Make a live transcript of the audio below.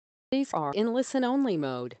These are in listen-only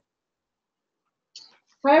mode.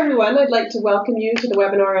 Hi everyone, I'd like to welcome you to the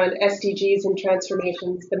webinar on SDGs and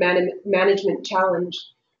Transformations, the Management Challenge,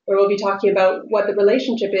 where we'll be talking about what the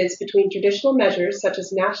relationship is between traditional measures such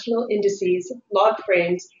as national indices, log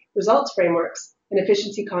frames, results frameworks, and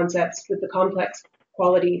efficiency concepts with the complex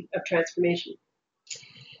quality of transformation.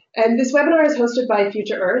 And this webinar is hosted by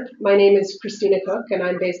Future Earth. My name is Christina Cook and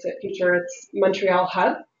I'm based at Future Earth's Montreal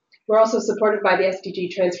hub. We're also supported by the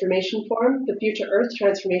SDG Transformation Forum, the Future Earth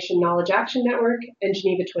Transformation Knowledge Action Network, and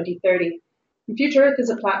Geneva 2030. And Future Earth is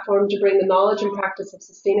a platform to bring the knowledge and practice of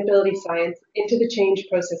sustainability science into the change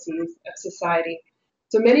processes of society.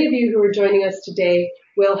 So many of you who are joining us today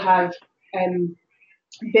will have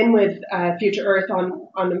been with Future Earth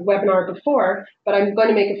on the webinar before, but I'm going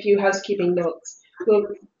to make a few housekeeping notes. We'll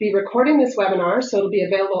be recording this webinar, so it'll be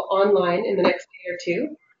available online in the next day or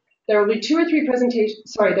two. There will be three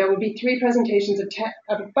presentations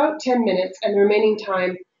of about 10 minutes, and the remaining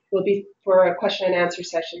time will be for a question and answer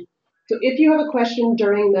session. So if you have a question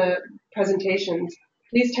during the presentations,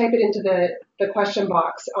 please type it into the question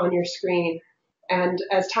box on your screen. And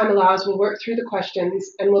as time allows, we'll work through the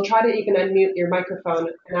questions, and we'll try to even unmute your microphone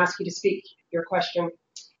and ask you to speak your question.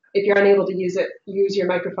 If you're unable to use your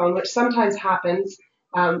microphone, which sometimes happens,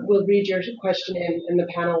 we'll read your question in, and the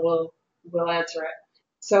panel will answer it.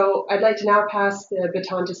 So I'd like to now pass the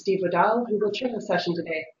baton to Steve Waddell, who will chair the session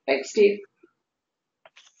today. Thanks, Steve.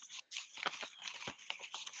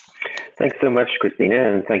 Thanks so much,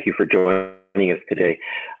 Christina, and thank you for joining us today.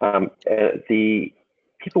 The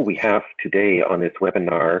people we have today on this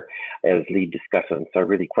webinar as lead discussants are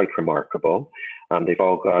really quite remarkable. They've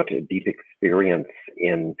all got a deep experience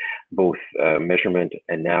in both measurement,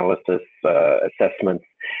 analysis, assessments,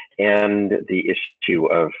 and the issue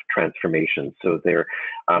of transformation. So they're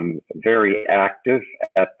very active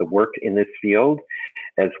at the work in this field,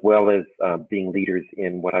 as well as being leaders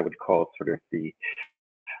in what I would call sort of the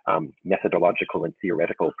methodological and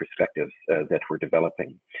theoretical perspectives that we're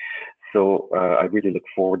developing. So I really look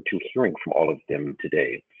forward to hearing from all of them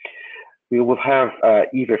today. We will have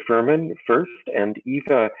Eeva Furman first, and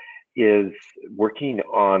Eeva is working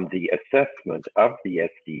on the assessment of the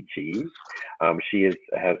SDGs. She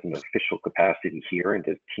has an official capacity here and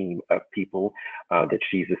a team of people that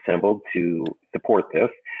she's assembled to support this.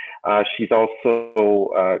 She's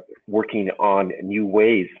also working on new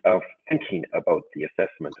ways of thinking about the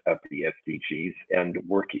assessment of the SDGs and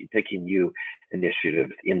taking new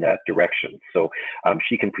initiatives in that direction. So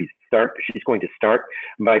she's going to start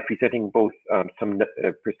by presenting both some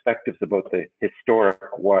perspectives about the historic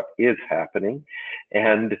what is happening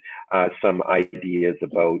and some ideas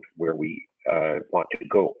about where we want to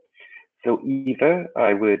go. So Eeva,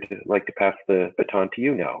 I would like to pass the baton to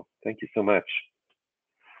you now. Thank you so much.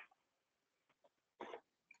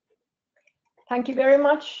 Thank you very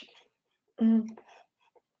much. Can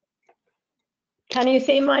you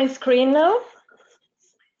see my screen now?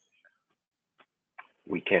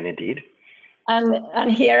 We can indeed.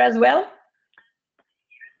 And here as well?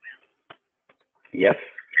 Yes,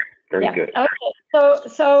 very good. Okay,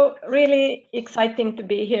 so really exciting to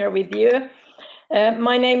be here with you.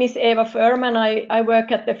 My name is Eeva Furman. I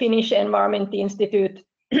work at the Finnish Environment Institute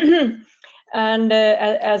and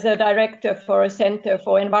as a director for a Center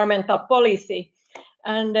for Environmental Policy.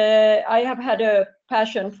 And I have had a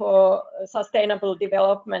passion for sustainable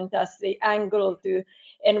development as the angle to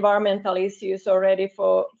environmental issues already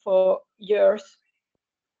for years.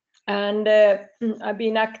 And I've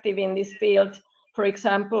been active in this field. For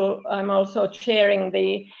example, I'm also chairing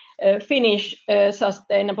the Finnish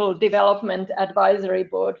Sustainable Development Advisory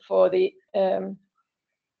Board for the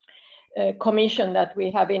commission that we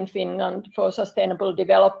have in Finland for sustainable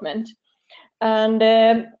development. And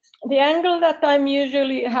the angle that I'm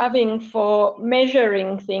usually having for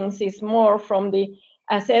measuring things is more from the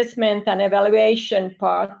assessment and evaluation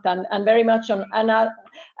part, and very much on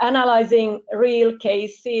analyzing real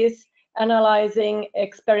cases, analyzing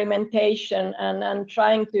experimentation, and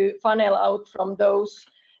trying to funnel out from those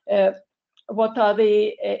what are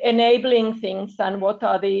the enabling things and what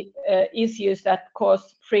are the issues that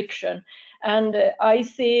cause friction. And I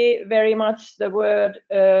see very much the word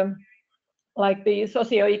like the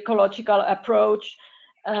socio-ecological approach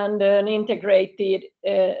and an integrated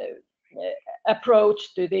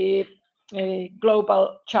approach to the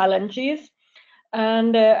global challenges.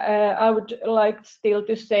 And I would like still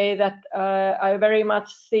to say that I very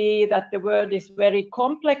much see that the world is very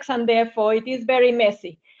complex and therefore it is very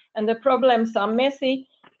messy. And the problems are messy,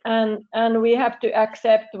 and we have to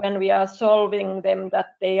accept when we are solving them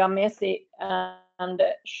that they are messy and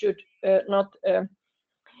should not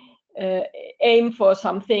aim for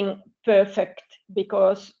something perfect,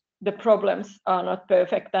 because the problems are not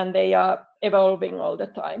perfect and they are evolving all the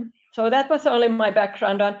time. So that was only my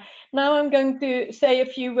background. And now I'm going to say a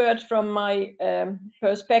few words from my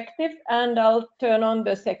perspective, and I'll turn on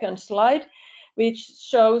the second slide, which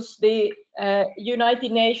shows the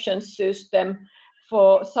United Nations system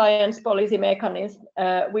for science policy mechanism,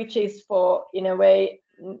 which is for, in a way,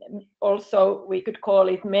 also we could call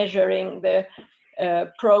it measuring the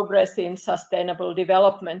progress in sustainable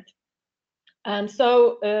development. And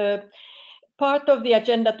so part of the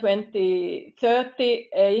Agenda 2030,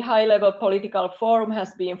 a high-level political forum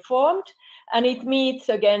has been formed, and it meets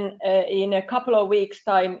again in a couple of weeks'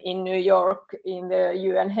 time in New York in the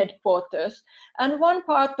UN headquarters. And one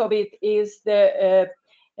part of it is the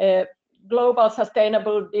Global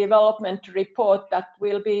Sustainable Development Report that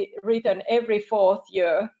will be written every 4th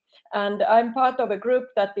year. And I'm part of a group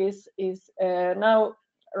that is now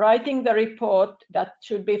writing the report that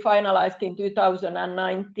should be finalized in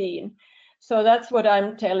 2019. So that's what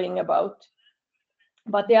I'm telling about.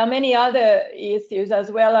 But there are many other issues as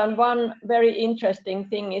well. And one very interesting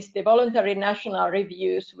thing is the voluntary national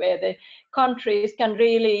reviews, where the countries can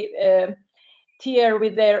really tier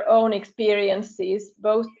with their own experiences,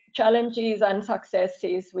 both challenges and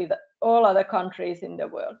successes with all other countries in the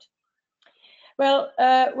world. Well,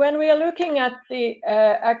 when we are looking at the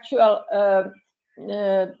actual,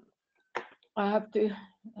 I have to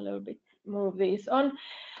a little bit move these on.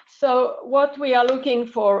 So what we are looking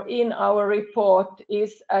for in our report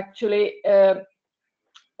is actually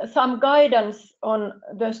some guidance on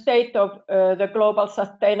the state of the global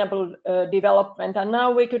sustainable development. And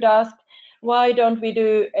now we could ask, why don't we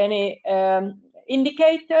do any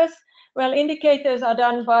indicators? Well, indicators are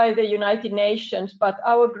done by the United Nations, but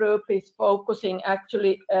our group is focusing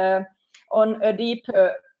actually on a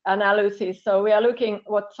deeper analysis. So we are looking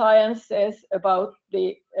what science says about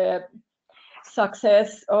the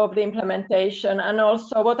success of the implementation, and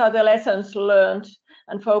also what are the lessons learned,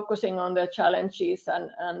 and focusing on the challenges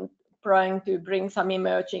and trying to bring some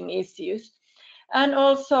emerging issues. And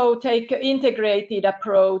also take an integrated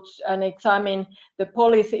approach and examine the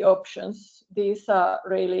policy options. These are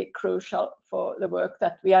really crucial for the work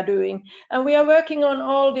that we are doing. And we are working on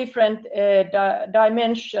all different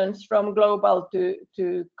dimensions, from global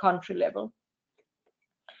to country level.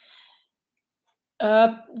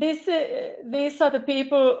 These are the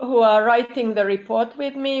people who are writing the report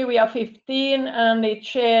with me. We are 15, and it's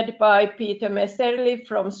shared by Peter Messerli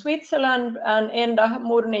from Switzerland and Enda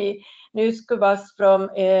Murni Nuskuvas from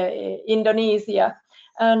Indonesia.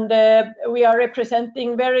 And we are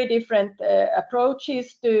representing very different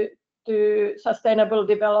approaches to sustainable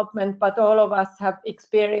development, but all of us have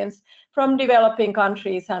experience from developing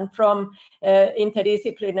countries and from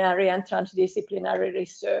interdisciplinary and transdisciplinary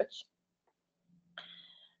research.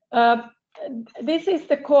 This is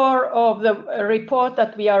the core of the report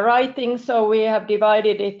that we are writing, so we have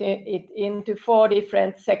divided it into 4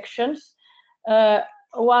 different sections.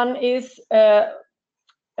 One is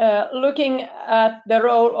looking at the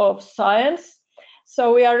role of science.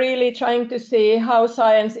 So we are really trying to see how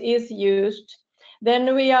science is used.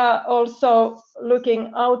 Then we are also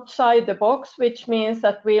looking outside the box, which means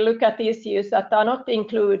that we look at issues that are not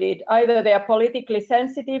included. Either they are politically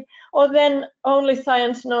sensitive, or then only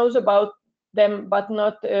science knows about them, but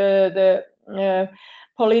not the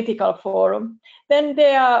political forum. Then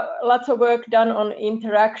there are lots of work done on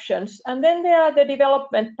interactions. And then there are the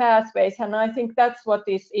development pathways. And I think that's what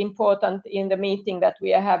is important in the meeting that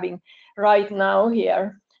we are having right now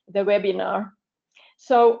here, the webinar.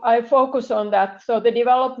 So I focus on that. So the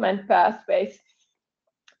development pathways.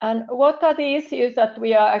 And what are the issues that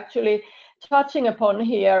we are actually touching upon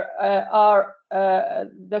here are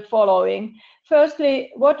the following.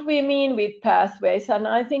 Firstly, what we mean with pathways. And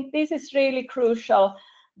I think this is really crucial,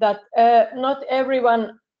 that not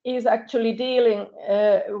everyone is actually dealing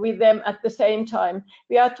with them at the same time.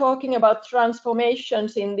 We are talking about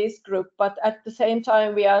transformations in this group, but at the same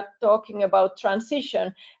time we are talking about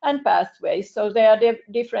transition and pathways. So there are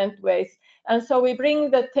different ways. And so we bring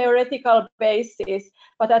the theoretical basis,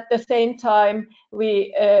 but at the same time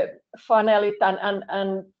we funnel it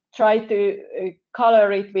and try to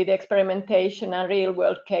color it with experimentation and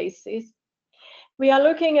real-world cases. We are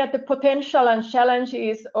looking at the potential and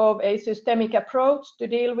challenges of a systemic approach to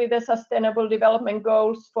deal with the sustainable development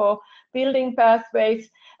goals for building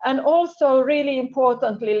pathways, and also, really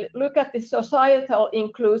importantly, look at the societal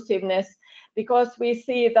inclusiveness, because we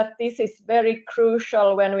see that this is very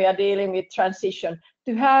crucial when we are dealing with transition,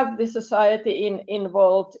 to have the society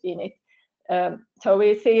involved in it. So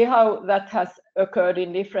we see how that has occurred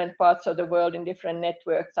in different parts of the world, in different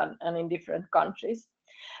networks and in different countries.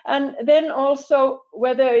 And then also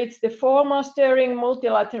whether it's the formal steering,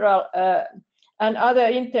 multilateral and other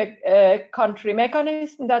inter-country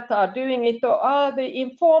mechanisms that are doing it, or are the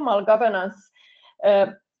informal governance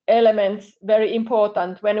elements very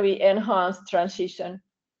important when we enhance transition.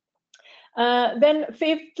 Then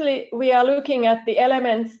fifthly, we are looking at the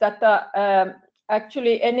elements that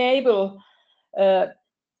actually enable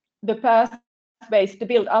the pathways to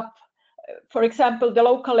build up. For example, the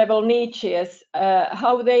local level niches,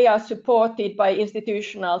 how they are supported by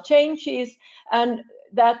institutional changes, and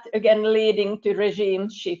that again leading to regime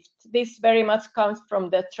shift. This very much comes from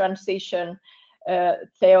the transition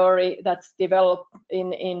theory that's developed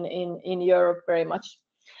in Europe very much.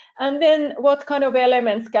 And then what kind of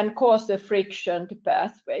elements can cause the friction to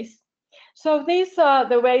pathways? So these are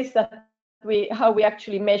the ways that how we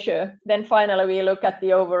actually measure. Then finally we look at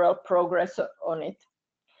the overall progress on it.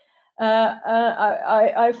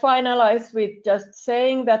 I finalize with just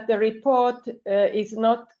saying that the report is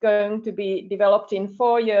not going to be developed in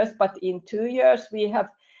 4 years, but in 2 years. We have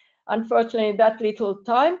unfortunately that little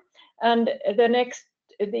time, and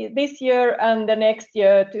this year and the next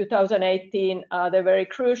year, 2018, are the very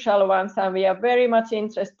crucial ones, and we are very much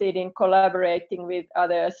interested in collaborating with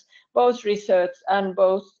others, both research and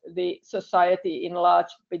both the society in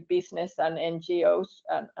large, with business and NGOs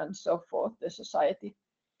and so forth, the society.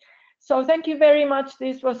 So thank you very much.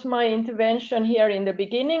 This was my intervention here in the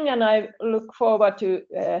beginning, and I look forward to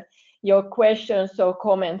your questions or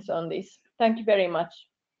comments on this. Thank you very much.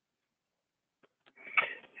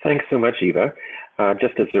 Thanks so much, Eeva.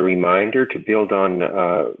 Just as a reminder to build on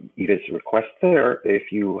Eeva's request there,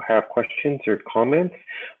 if you have questions or comments,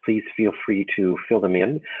 please feel free to fill them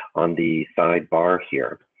in on the sidebar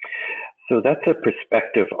here. So that's a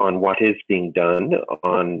perspective on what is being done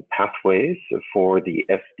on pathways for the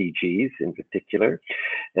SDGs in particular.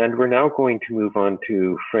 And we're now going to move on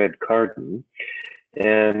to Fred Carden.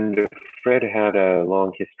 And Fred had a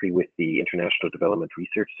long history with the International Development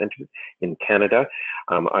Research Centre in Canada.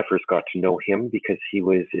 I first got to know him because he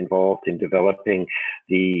was involved in developing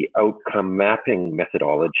the outcome mapping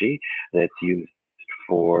methodology that's used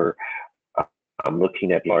for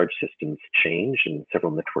looking at large systems change, and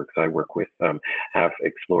several networks I work with have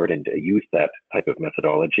explored and used that type of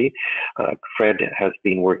methodology. Fred has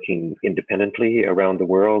been working independently around the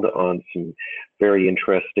world on some very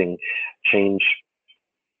interesting change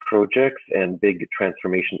projects and big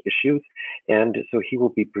transformation issues, and so he will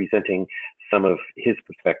be presenting some of his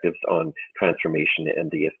perspectives on transformation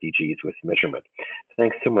and the SDGs with measurement.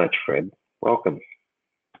 Thanks so much, Fred. Welcome.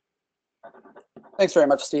 Thanks very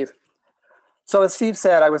much, Steve. So as Steve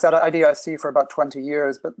said, I was at IDIC for about 20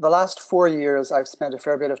 years, but the last 4 years I've spent a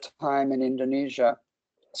fair bit of time in Indonesia.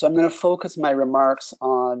 So I'm going to focus my remarks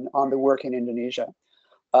on the work in Indonesia.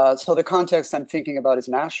 So the context I'm thinking about is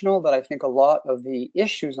national, but I think a lot of the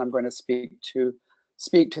issues I'm going to speak to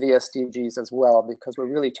the SDGs as well, because we're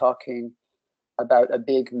really talking about a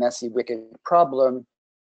big, messy, wicked problem,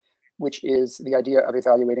 which is the idea of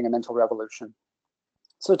evaluating a mental revolution.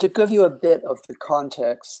 So to give you a bit of the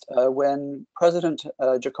context, when President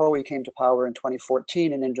Jokowi came to power in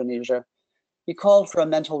 2014 in Indonesia, he called for a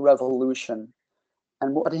mental revolution.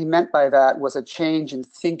 And what he meant by that was a change in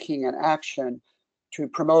thinking and action to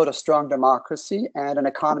promote a strong democracy and an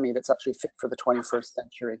economy that's actually fit for the 21st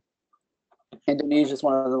century. Indonesia is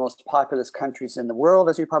one of the most populous countries in the world,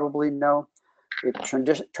 as you probably know. It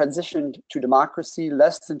transitioned to democracy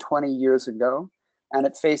less than 20 years ago, and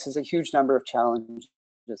it faces a huge number of challenges: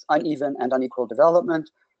 uneven and unequal development,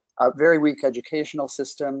 a very weak educational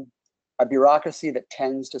system, a bureaucracy that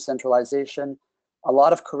tends to centralization, a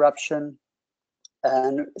lot of corruption,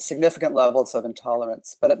 and significant levels of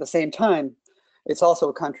intolerance. But at the same time, it's also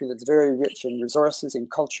a country that's very rich in resources, in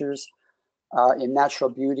cultures, in natural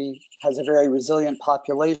beauty, has a very resilient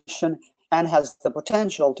population, and has the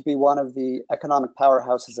potential to be one of the economic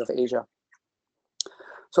powerhouses of Asia.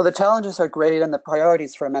 So the challenges are great, and the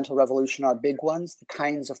priorities for a mental revolution are big ones. The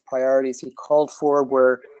kinds of priorities he called for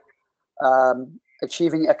were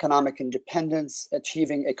achieving economic independence,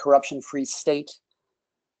 achieving a corruption-free state.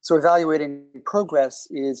 So evaluating progress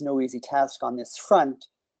is no easy task on this front.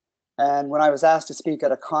 And when I was asked to speak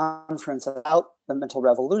at a conference about the mental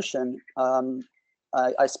revolution,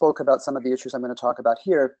 I spoke about some of the issues I'm going to talk about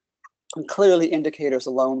here. And clearly, indicators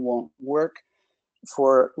alone won't work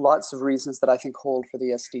for lots of reasons that I think hold for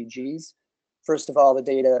the SDGs. First of all, the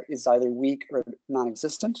data is either weak or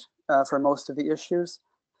non-existent for most of the issues.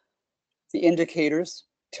 The indicators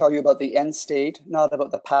tell you about the end state, not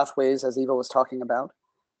about the pathways, as Eeva was talking about.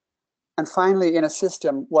 And finally, in a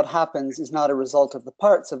system, what happens is not a result of the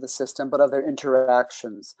parts of the system, but of their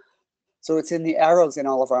interactions. So it's in the arrows in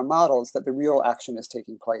all of our models that the real action is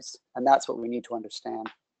taking place. And that's what we need to understand.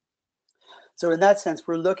 So in that sense,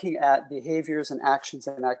 we're looking at behaviors and actions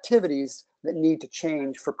and activities that need to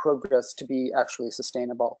change for progress to be actually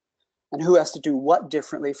sustainable. And who has to do what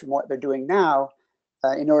differently from what they're doing now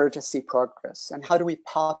in order to see progress? And how do we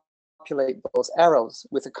populate those arrows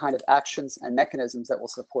with the kind of actions and mechanisms that will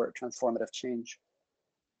support transformative change?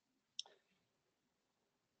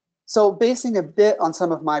 So basing a bit on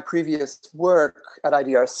some of my previous work at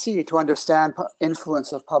IDRC to understand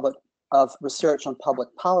influence of research on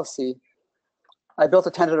public policy, I built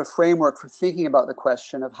a tentative framework for thinking about the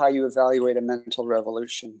question of how you evaluate a mental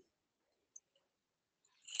revolution.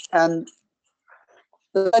 And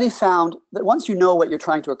the study found that once you know what you're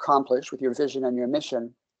trying to accomplish with your vision and your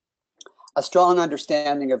mission, a strong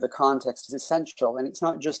understanding of the context is essential. And it's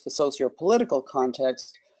not just the socio-political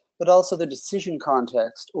context, but also the decision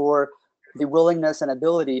context, or the willingness and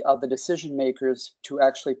ability of the decision makers to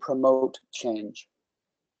actually promote change.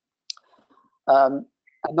 And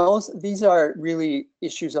these are really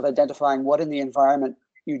issues of identifying what in the environment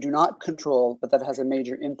you do not control, but that has a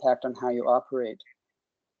major impact on how you operate.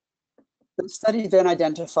 The study then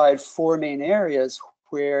identified 4 main areas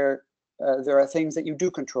where there are things that you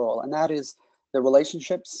do control, and that is the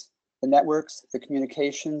relationships, the networks, the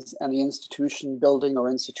communications, and the institution building or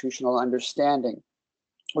institutional understanding,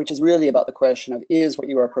 which is really about the question of, is what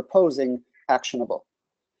you are proposing actionable?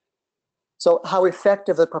 So how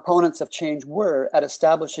effective the proponents of change were at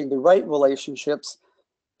establishing the right relationships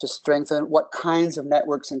to strengthen what kinds of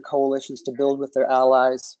networks and coalitions to build with their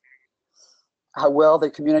allies, how well they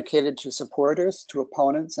communicated to supporters, to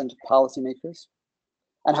opponents, and to policymakers,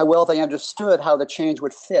 and how well they understood how the change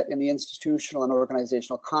would fit in the institutional and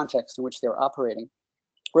organizational context in which they were operating,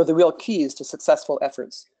 were the real keys to successful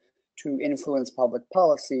efforts to influence public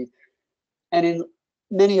policy. And in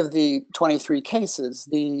many of the 23 cases,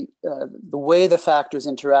 the way the factors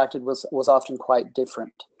interacted was often quite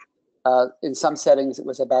different. In some settings, it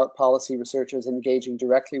was about policy researchers engaging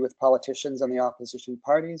directly with politicians and the opposition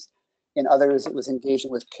parties. In others, it was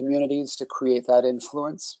engaging with communities to create that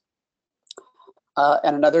influence.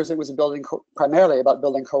 And in others, it was primarily about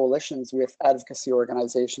building coalitions with advocacy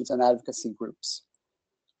organizations and advocacy groups.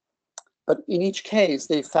 But in each case,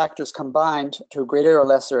 the factors combined to a greater or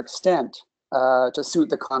lesser extent to suit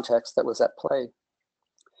the context that was at play.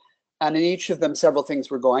 And in each of them, several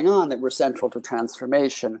things were going on that were central to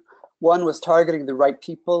transformation. One was targeting the right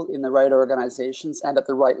people in the right organizations and at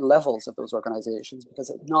the right levels of those organizations, because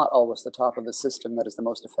it's not always the top of the system that is the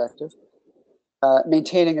most effective.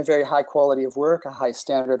 Maintaining a very high quality of work, a high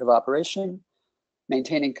standard of operation,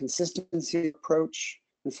 maintaining consistency of approach,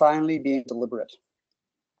 and finally being deliberate.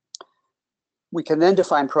 We can then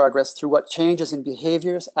define progress through what changes in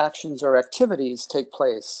behaviors, actions, or activities take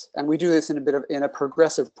place. And we do this in a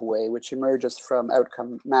progressive way, which emerges from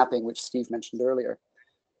outcome mapping, which Steve mentioned earlier.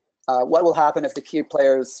 What will happen if the key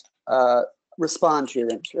players respond to your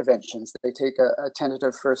interventions? They take a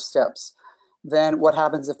tentative first steps. Then what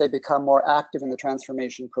happens if they become more active in the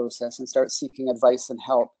transformation process and start seeking advice and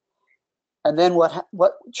help? And then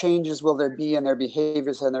what changes will there be in their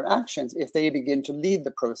behaviors and their actions if they begin to lead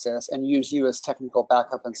the process and use you as technical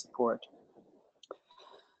backup and support?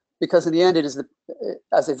 Because in the end, it is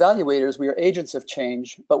as evaluators, we are agents of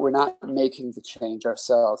change, but we're not making the change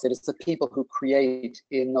ourselves. It is the people who create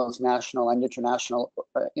in those national and international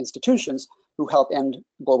institutions who help end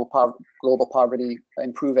global poverty,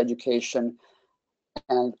 improve education,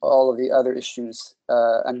 and all of the other issues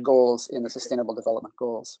and goals in the Sustainable Development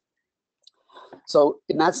Goals. So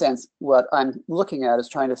in that sense, what I'm looking at is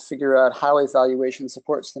trying to figure out how evaluation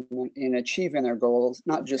supports them in achieving their goals,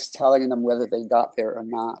 not just telling them whether they got there or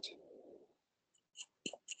not.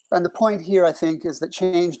 And the point here, I think, is that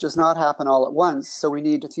change does not happen all at once. So we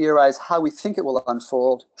need to theorize how we think it will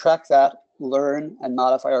unfold, track that, learn, and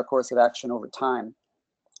modify our course of action over time.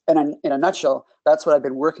 And in a nutshell, that's what I've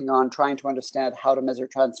been working on, trying to understand how to measure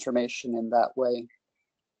transformation in that way.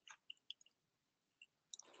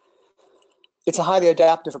 It's a highly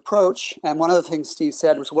adaptive approach. And one of the things Steve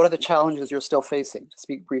said was, what are the challenges you're still facing? To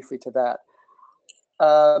speak briefly to that.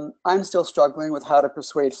 I'm still struggling with how to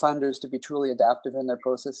persuade funders to be truly adaptive in their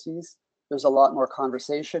processes. There's a lot more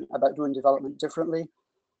conversation about doing development differently.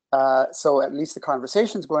 So at least the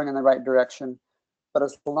conversation's going in the right direction. But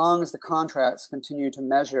as long as the contracts continue to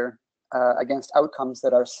measure against outcomes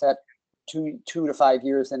that are set 2 to 5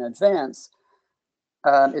 years in advance,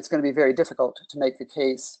 it's going to be very difficult to make the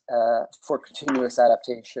case for continuous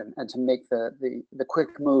adaptation and to make the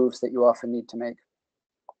quick moves that you often need to make.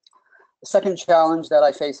 The second challenge that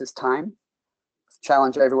I face is time.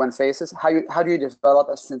 Challenge everyone faces. How do you develop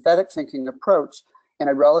a synthetic thinking approach in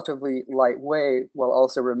a relatively light way while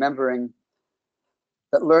also remembering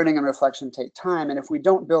that learning and reflection take time? And if we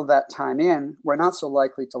don't build that time in, we're not so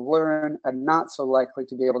likely to learn and not so likely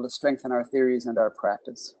to be able to strengthen our theories and our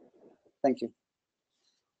practice. Thank you.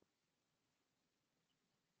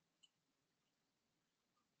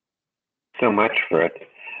 So much for it.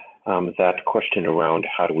 That question around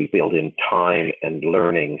how do we build in time and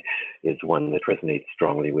learning is one that resonates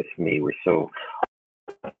strongly with me. We're so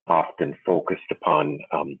often focused upon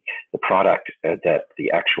the product that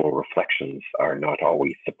the actual reflections are not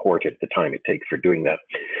always supported, the time it takes for doing that.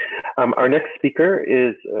 Our next speaker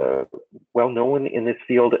is well known in this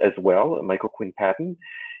field as well, Michael Quinn Patton.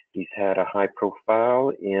 He's had a high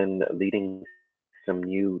profile in leading some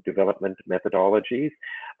new development methodologies.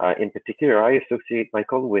 In particular, I associate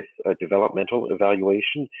Michael with developmental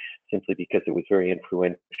evaluation simply because it was very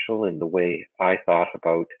influential in the way I thought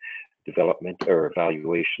about development or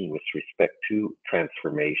evaluation with respect to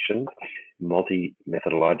transformation,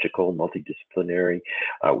 multi-methodological, multidisciplinary,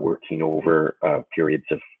 working over periods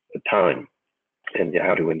of time, and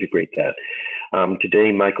how to integrate that.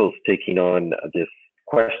 Today, Michael's taking on this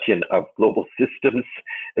question of global systems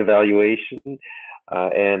evaluation,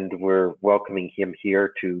 and we're welcoming him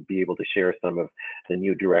here to be able to share some of the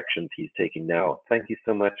new directions he's taking now. Thank you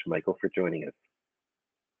so much, Michael, for joining us.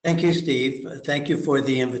 Thank you, Steve. Thank you for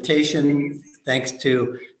the invitation. Thanks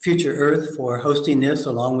to Future Earth for hosting this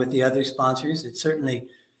along with the other sponsors. It's certainly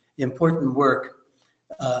important work,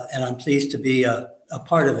 and I'm pleased to be a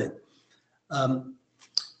part of it.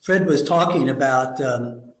 Fred was talking about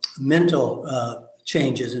mental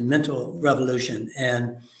changes and mental revolution,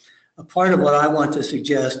 and a part of what I want to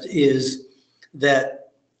suggest is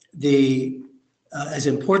that as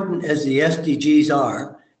important as the SDGs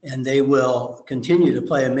are, and they will continue to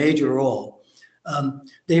play a major role,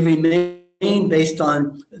 they remain based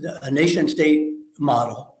on a nation-state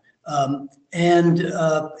model and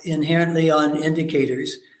inherently on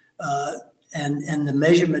indicators, and the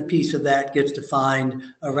measurement piece of that gets defined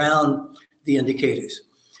around the indicators.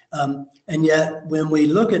 And yet, when we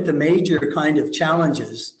look at the major kind of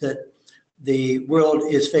challenges that the world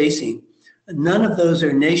is facing, none of those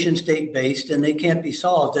are nation-state based, and they can't be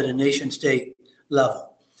solved at a nation-state level.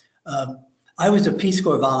 I was a Peace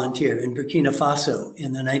Corps volunteer in Burkina Faso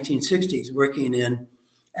in the 1960s, working in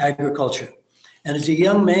agriculture. And as a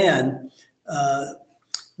young man,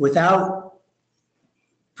 without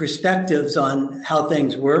perspectives on how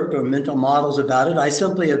things worked or mental models about it, I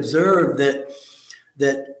simply observed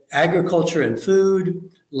that agriculture and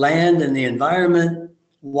food, land and the environment,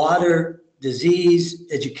 water, disease,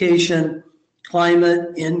 education, climate,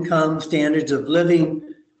 income, standards of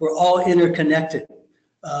living were all interconnected.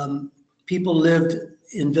 People lived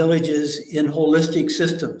in villages in holistic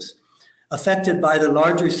systems, affected by the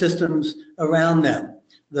larger systems around them,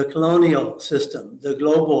 the colonial system, the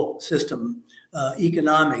global system,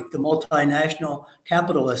 economic, the multinational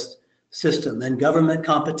capitalist system, and government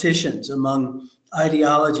competitions among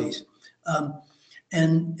ideologies.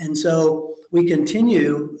 And so we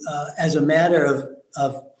continue as a matter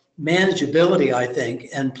of manageability, I think,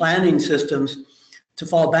 and planning systems to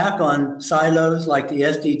fall back on silos like the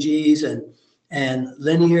SDGs and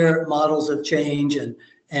linear models of change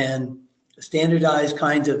and standardized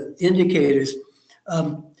kinds of indicators,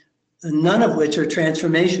 none of which are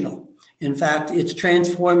transformational. In fact, it's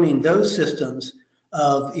transforming those systems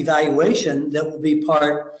of evaluation that will be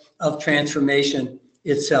part of transformation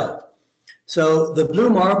itself. So the blue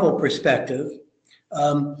marble perspective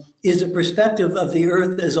is a perspective of the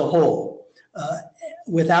Earth as a whole,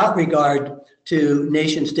 without regard to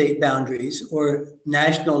nation-state boundaries or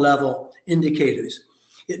national level indicators.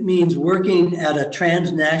 It means working at a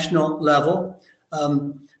transnational level,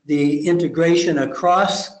 the integration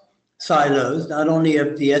across silos, not only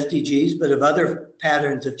of the SDGs, but of other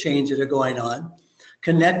patterns of change that are going on,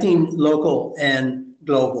 connecting local and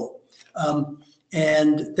global,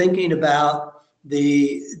 and thinking about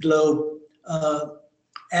the globe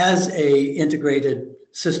as a integrated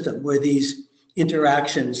system where these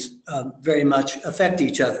interactions very much affect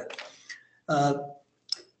each other.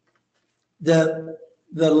 The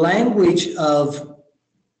language of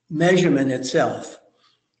measurement itself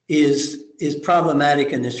is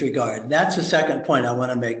problematic in this regard. That's the second point I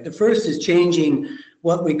want to make. The first is changing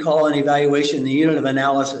what we call an evaluation, the unit of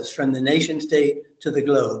analysis, from the nation state to the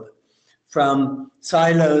globe, from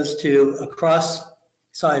silos to across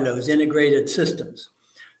silos, integrated systems.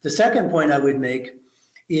 The second point I would make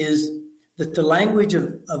is that the language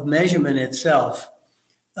of measurement itself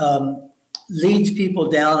leads people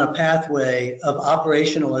down a pathway of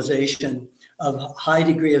operationalization of high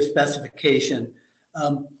degree of specification,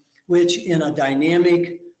 which in a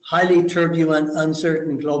dynamic, highly turbulent,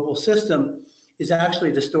 uncertain global system is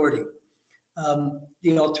actually distorting.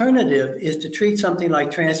 The alternative is to treat something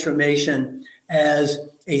like transformation as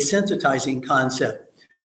a sensitizing concept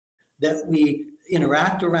that we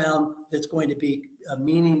interact around, that's going to be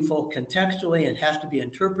meaningful contextually and has to be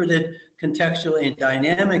interpreted contextually and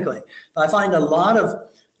dynamically. But I find a lot of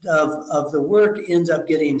the work ends up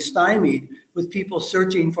getting stymied with people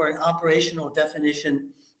searching for an operational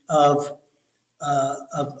definition of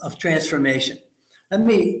transformation. Let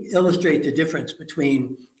me illustrate the difference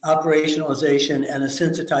between operationalization and a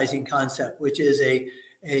sensitizing concept, which is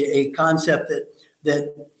a concept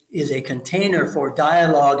that is a container for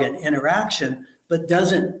dialogue and interaction, but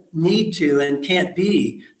doesn't need to and can't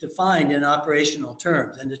be defined in operational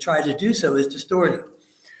terms. And to try to do so is distorting.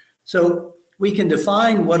 So we can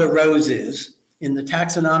define what a rose is in the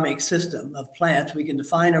taxonomic system of plants. We can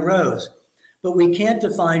define a rose, but we can't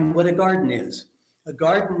define what a garden is. A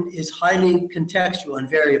garden is highly contextual and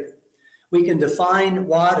variable. We can define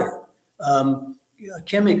water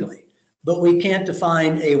chemically, but we can't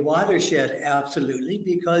define a watershed absolutely,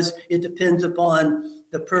 because it depends upon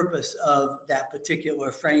the purpose of that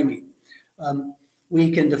particular framing.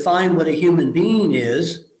 We can define what a human being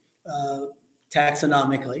is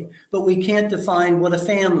taxonomically, but we can't define what a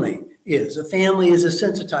family is. A family is a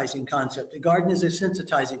sensitizing concept. A garden is a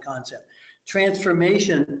sensitizing concept.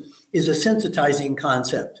 Transformation is a sensitizing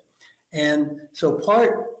concept. And so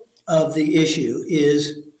part of the issue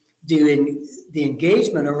is doing the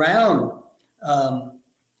engagement around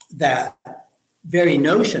that very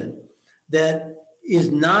notion that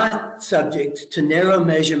is not subject to narrow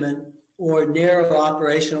measurement or narrow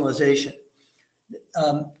operationalization.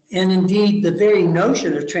 And indeed, the very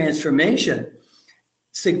notion of transformation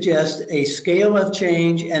suggests a scale of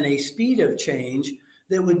change and a speed of change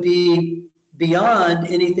that would be beyond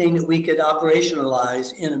anything that we could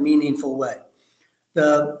operationalize in a meaningful way.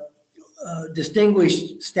 The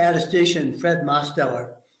distinguished statistician Fred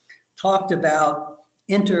Mosteller talked about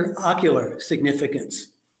interocular significance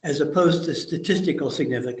as opposed to statistical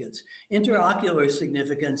significance. Interocular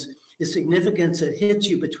significance is significance that hits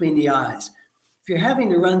you between the eyes. If you're having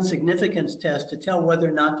to run significance tests to tell whether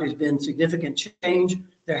or not there's been significant change,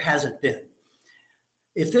 there hasn't been.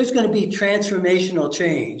 If there's going to be transformational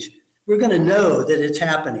change, we're going to know that it's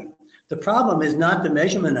happening. The problem is not the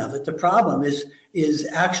measurement of it. The problem is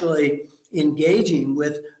actually engaging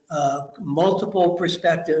with multiple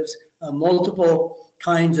perspectives, multiple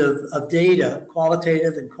kinds of data,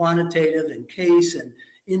 qualitative and quantitative and case and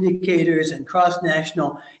indicators and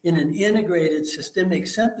cross-national, in an integrated systemic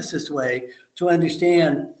synthesis way to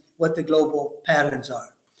understand what the global patterns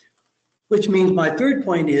are. Which means my third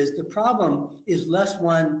point is the problem is less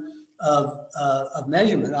one of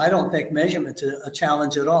measurement. I don't think measurement's a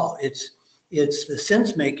challenge at all. It's the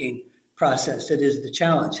sense-making process that is the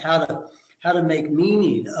challenge. How to make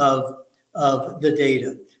meaning of the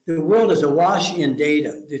data. The world is awash in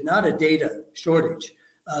data. There's not a data shortage.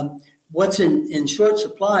 What's in short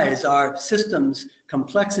supply is our systems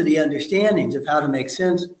complexity understandings of how to make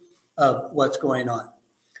sense of what's going on.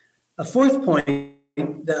 A fourth point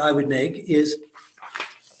that I would make is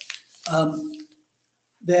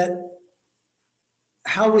that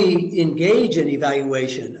how we engage in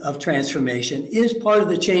evaluation of transformation is part of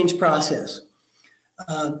the change process.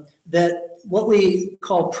 That what we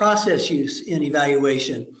call process use in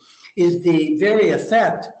evaluation is the very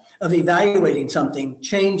effect of evaluating something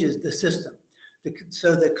changes the system.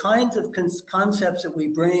 So the kinds of concepts that we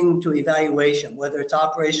bring to evaluation, whether it's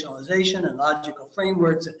operationalization and logical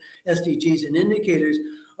frameworks, and SDGs and indicators,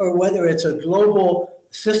 or whether it's a global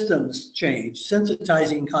systems change,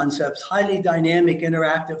 sensitizing concepts, highly dynamic,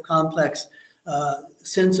 interactive, complex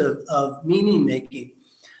sense of meaning making,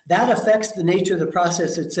 that affects the nature of the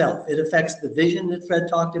process itself. It affects the vision that Fred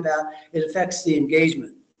talked about. It affects the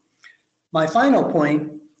engagement. My final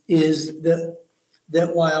point is that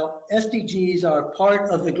while SDGs are part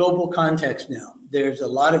of the global context now, there's a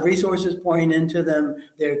lot of resources pouring into them.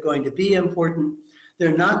 They're going to be important.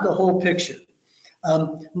 They're not the whole picture,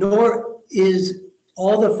 nor is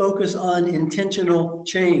all the focus on intentional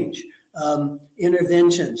change,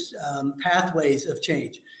 interventions, pathways of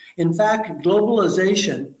change. In fact,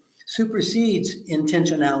 globalization supersedes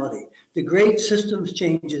intentionality. The great systems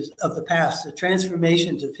changes of the past, the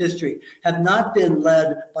transformations of history, have not been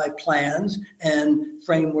led by plans and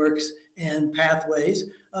frameworks and pathways.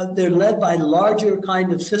 They're led by larger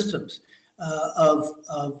kind of systems of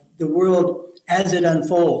the world as it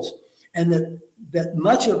unfolds. and that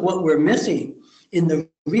much of what we're missing in the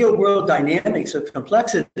real world dynamics of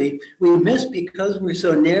complexity, we miss because we're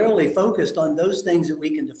so narrowly focused on those things that we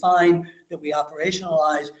can define, that we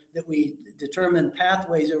operationalize, that we determine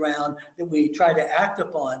pathways around, that we try to act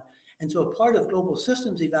upon. And so a part of global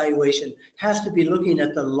systems evaluation has to be looking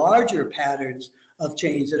at the larger patterns of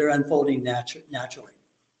change that are unfolding naturally.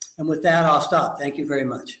 And with that, I'll stop. Thank you very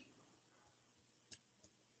much.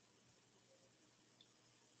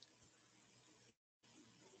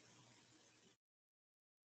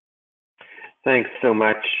 Thanks so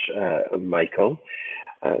much, Michael.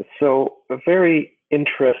 So very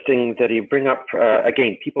interesting that you bring up,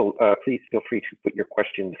 again, people, please feel free to put your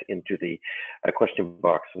questions into the question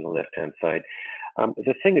box on the left-hand side.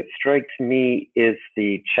 The thing that strikes me is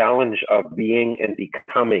the challenge of being and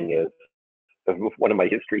becoming, as one of my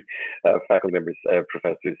history faculty members,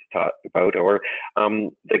 professors taught about, or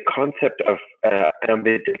the concept of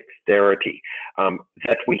ambidexterity,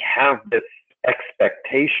 that we have this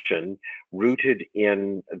expectation rooted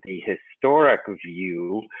in the historic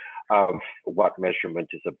view of what measurement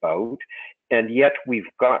is about, and yet we've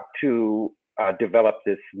got to develop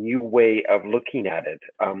this new way of looking at it.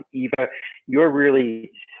 Eeva, you're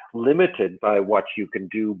really limited by what you can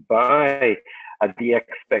do by the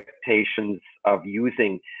expectations of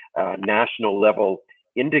using national level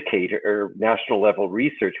indicator or national level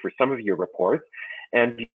research for some of your reports,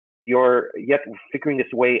 and you're yet figuring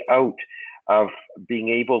this way out of being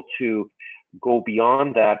able to go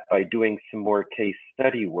beyond that by doing some more case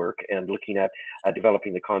study work and looking at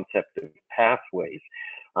developing the concept of pathways.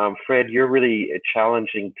 Fred, you're really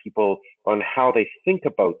challenging people on how they think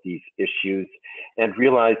about these issues and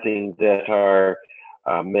realizing that our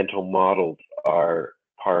mental models are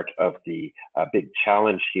part of the big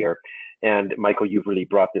challenge here. And Michael, you've really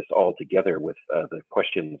brought this all together with the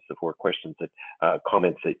questions, the 4 questions that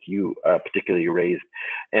comments that you particularly raised.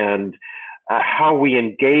 And how we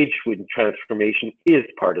engage with transformation is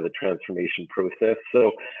part of the transformation process.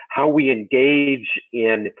 So how we engage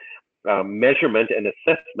in measurement and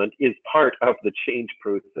assessment is part of the change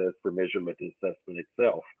process for measurement and assessment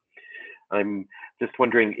itself. I'm just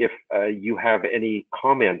wondering if you have any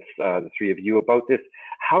comments, the 3 of you, about this.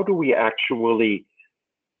 How do we actually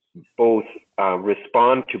both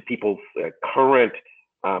respond to people's current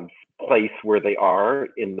place where they are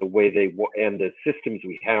in the way they and the systems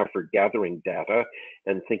we have for gathering data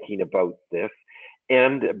and thinking about this,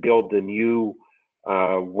 and build the new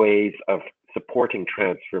ways of supporting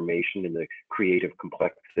transformation in the creative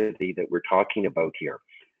complexity that we're talking about here.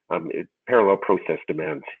 Parallel process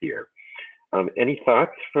demands here. Any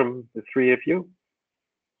thoughts from the 3 of you?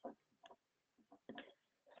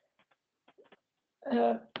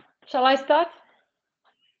 Shall I start?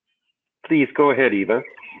 Please go ahead, Eeva.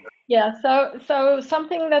 Yeah, so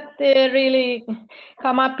something that really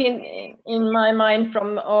come up in my mind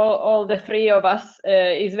from all the 3 of us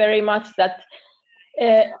is very much that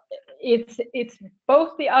it's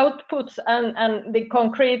both the outputs and the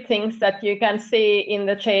concrete things that you can see in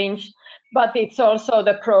the change, but it's also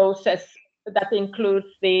the process that includes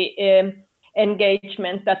the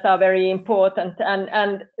engagement that are very important.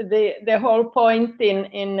 And the whole point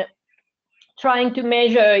in trying to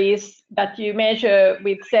measure is that you measure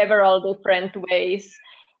with several different ways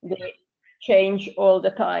the change all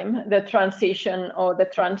the time, the transition or the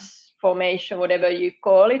transformation, whatever you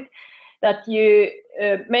call it, that you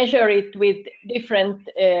measure it with different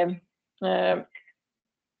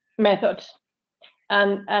methods,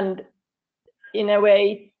 and in a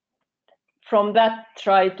way from that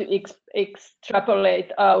try to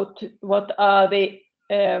extrapolate out what are the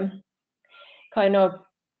kind of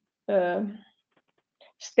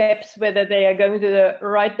steps, whether they are going to the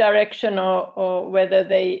right direction or whether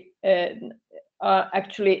they are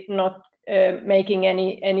actually not making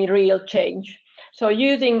any real change. So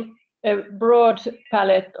using a broad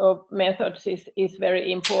palette of methods is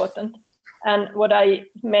very important. And what I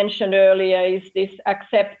mentioned earlier is this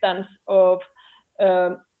acceptance of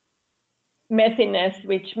messiness,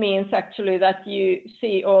 which means actually that you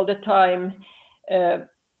see all the time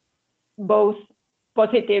both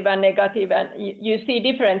positive and negative, and you see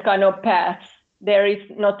different kind of paths. There is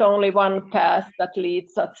not only one path that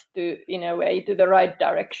leads us to, in a way, to the right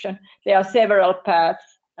direction. There are several paths,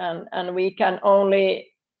 and we can only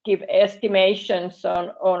give estimations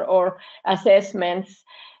on or assessments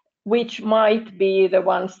which might be the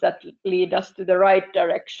ones that lead us to the right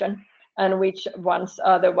direction and which ones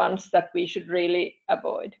are the ones that we should really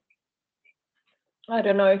avoid. I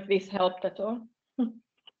don't know if this helped at all.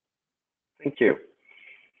 Thank you.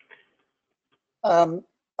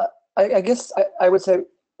 I guess I would say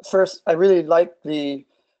first, I really like the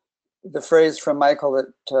the phrase from Michael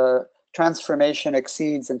that transformation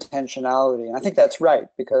exceeds intentionality. And I think that's right,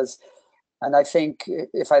 because, and I think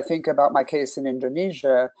if I think about my case in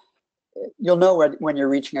Indonesia, you'll know when you're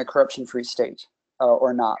reaching a corruption-free state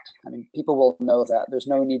or not. I mean, people will know that. There's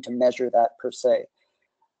no need to measure that per se.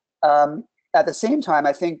 At the same time,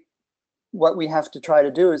 I think what we have to try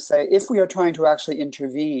to do is say, if we are trying to actually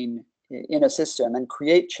intervene in a system and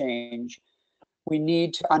create change, we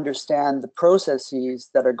need to understand the processes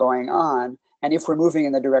that are going on, and if we're moving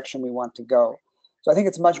in the direction we want to go. So I think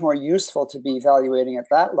it's much more useful to be evaluating at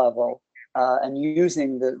that level and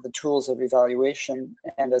using the tools of evaluation,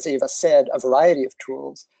 and as Eeva said, a variety of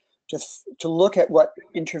tools, to look at what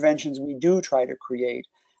interventions we do try to create,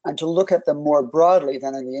 and to look at them more broadly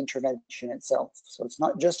than in the intervention itself. So it's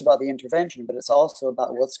not just about the intervention, but it's also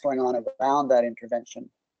about what's going on around that intervention,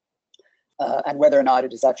 and whether or not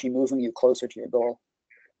it is actually moving you closer to your goal.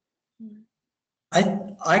 I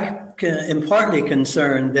am partly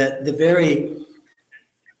concerned that the very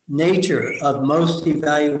nature of most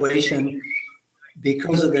evaluation,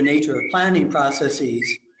 because of the nature of planning processes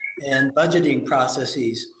and budgeting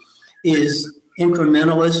processes, is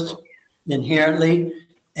incrementalist inherently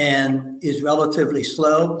and is relatively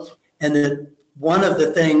slow. And that one of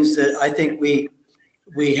the things that I think we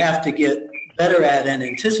have to get better at and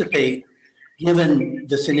anticipate, given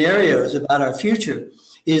the scenarios about our future,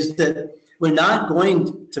 is that we're not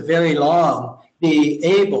going to very long be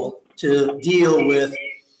able to deal with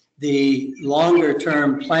the longer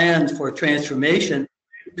term plans for transformation,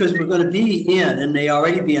 because we're going to be in, and may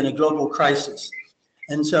already be in, a global crisis.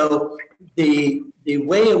 And so the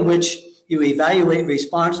way in which you evaluate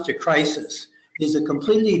response to crisis is a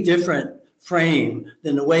completely different frame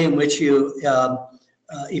than the way in which you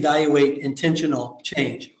evaluate intentional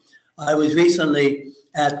change. I was recently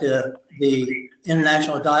at the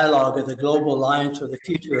International Dialogue of the Global Alliance for the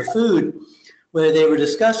Future of Food, where they were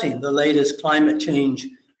discussing the latest climate change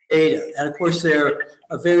data. And of course, there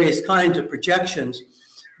are various kinds of projections,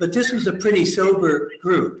 but this was a pretty sober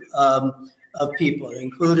group of people. It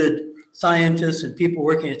included scientists and people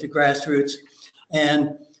working at the grassroots.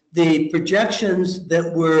 And the projections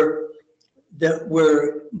that were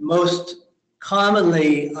most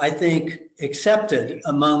commonly, I think, accepted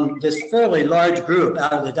among this fairly large group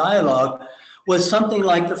out of the dialogue was something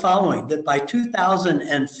like the following: that by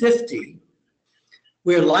 2050,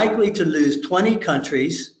 we're likely to lose 20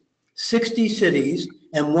 countries, 60 cities,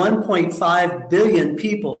 and 1.5 billion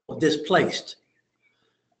people displaced.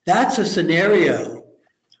 That's a scenario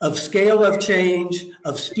of scale of change,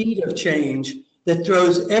 of speed of change, that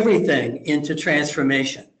throws everything into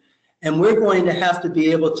transformation. And we're going to have to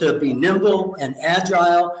be able to be nimble and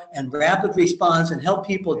agile and rapid response and help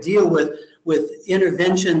people deal with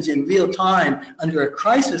interventions in real time under a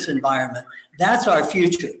crisis environment. That's our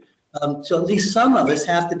future. So at least some of us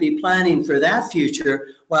have to be planning for that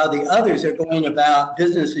future, while the others are going about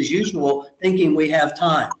business as usual, thinking we have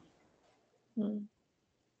time.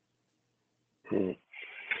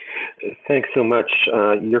 Thanks so much.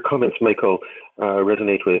 Your comments, Michael,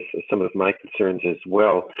 resonate with some of my concerns as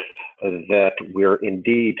well, that we're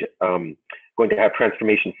indeed going to have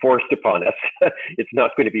transformation forced upon us. It's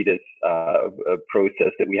not going to be this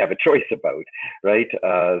process that we have a choice about, right?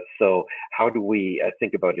 So how do we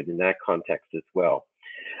think about it in that context as well?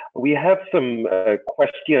 We have some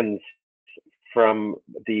questions from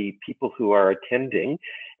the people who are attending,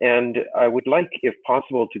 and I would like, if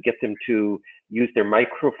possible, to get them to use their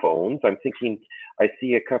microphones. I'm thinking, I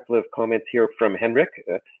see a couple of comments here from Henrik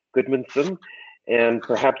Gudmundsson, and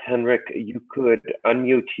perhaps, Henrik, you could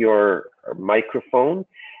unmute your microphone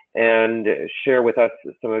and share with us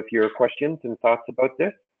some of your questions and thoughts about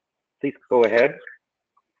this. Please go ahead.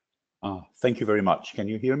 Thank you very much. Can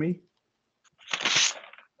you hear me?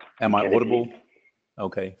 Am I audible?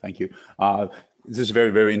 Okay, thank you. This is very,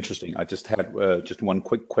 very interesting. I just had just one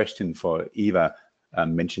quick question for Eeva,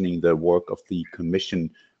 mentioning the work of the Commission,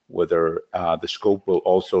 whether the scope will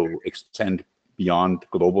also extend beyond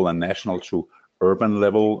global and national to urban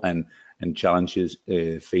level and challenges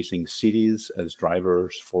facing cities as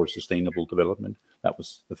drivers for sustainable development. That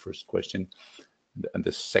was the first question. And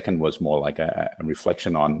the second was more like a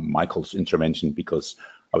reflection on Michael's intervention, because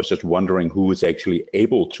I was just wondering who is actually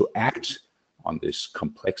able to act on this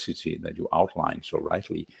complexity that you outlined so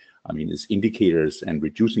rightly. I mean, is indicators and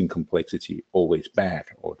reducing complexity always bad,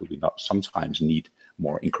 or do we not sometimes need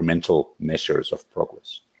more incremental measures of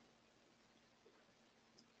progress?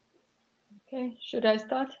 Okay, should I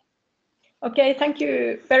start? Okay, thank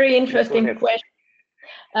you. Very interesting question.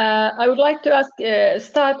 I would like to ask,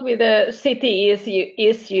 start with the city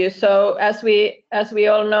issue. So as we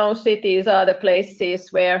all know, cities are the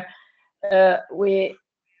places where we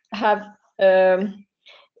have a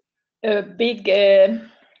big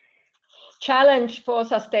challenge for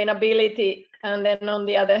sustainability, and then on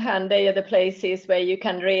the other hand, they are the places where you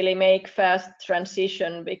can really make fast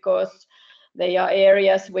transition, because they are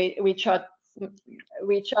areas which are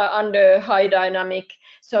under high dynamic.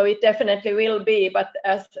 So it definitely will be, but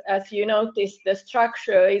as you notice, the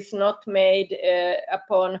structure is not made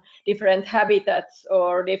upon different habitats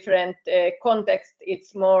or different contexts.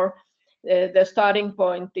 It's more the starting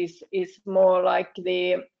point is more like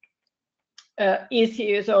the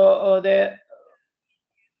issues or the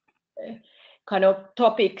kind of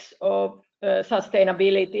topics of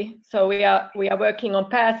sustainability. So we are working on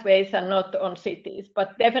pathways and not on cities,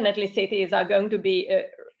 but definitely cities are going to be a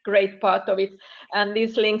great part of it. And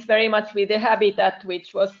this links very much with the habitat,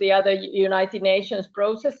 which was the other United Nations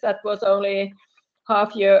process that was only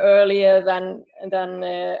half year earlier than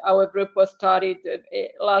our group was started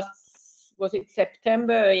last, was it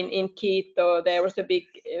September in Quito. There was a big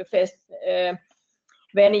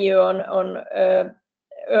venue on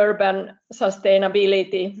urban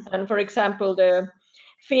sustainability. And for example, the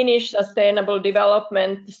Finnish Sustainable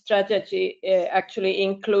Development Strategy actually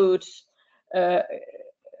includes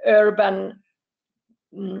urban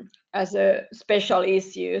as a special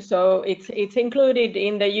issue. So it's included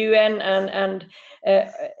in the UN, and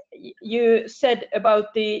you said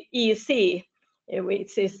about the EC,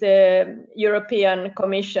 which is the European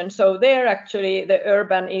Commission. So there actually the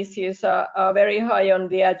urban issues are very high on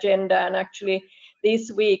the agenda, and actually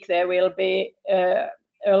this week there will be a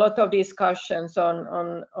lot of discussions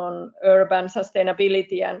on urban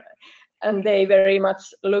sustainability, and they very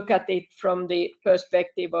much look at it from the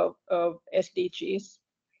perspective of SDGs.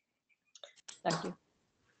 Thank you.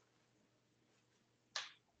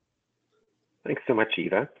 Thanks so much,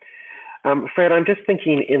 Eeva. Fred, I'm just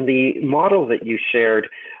thinking, in the model that you shared,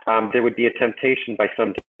 there would be a temptation by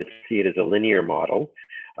some to see it as a linear model,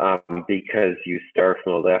 because you start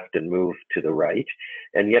from the left and move to the right.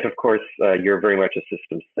 And yet, of course, you're very much a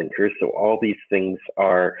systems thinker, so all these things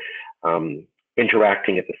are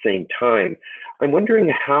interacting at the same time. I'm wondering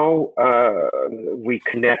how we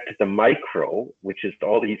connect the micro, which is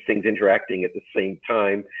all these things interacting at the same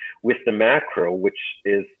time, with the macro, which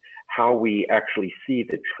is how we actually see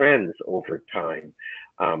the trends over time,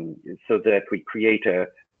 so that we create a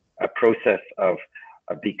process of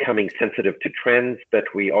becoming sensitive to trends, but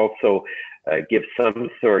we also give some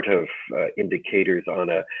sort of indicators on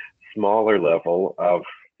a smaller level of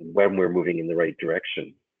when we're moving in the right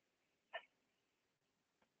direction.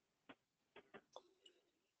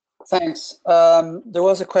 Thanks. There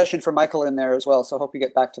was a question for Michael in there as well, so I hope we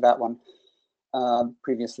get back to that one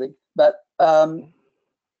previously. But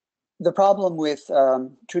the problem with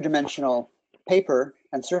two-dimensional paper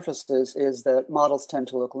and surfaces is that models tend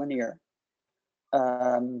to look linear.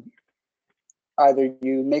 Either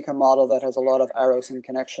you make a model that has a lot of arrows and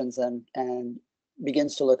connections and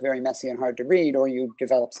begins to look very messy and hard to read, or you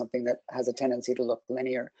develop something that has a tendency to look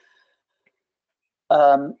linear.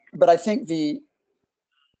 But I think the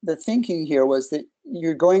thinking here was that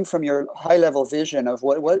you're going from your high-level vision of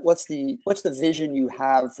what's the vision you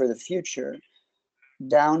have for the future,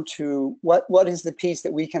 down to what is the piece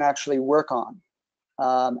that we can actually work on,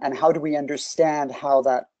 and how do we understand how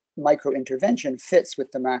that micro intervention fits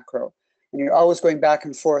with the macro. And you're always going back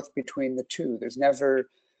and forth between the two. There's never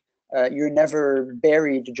you're never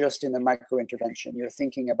buried just in the micro intervention. You're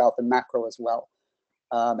thinking about the macro as well,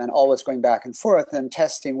 and always going back and forth and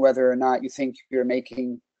testing whether or not you think you're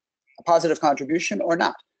making a positive contribution or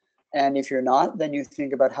not. And if you're not, then you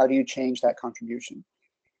think about how do you change that contribution.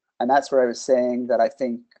 And that's where I was saying that I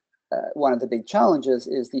think one of the big challenges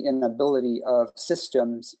is the inability of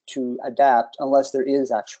systems to adapt unless there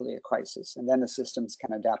is actually a crisis, and then the systems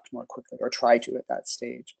can adapt more quickly, or try to at that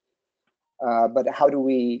stage. But how do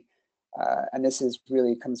we, and this is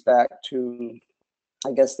really comes back to,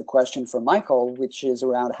 I guess, the question for Michael, which is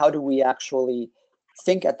around how do we actually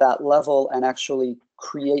think at that level and actually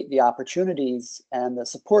create the opportunities and the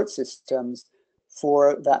support systems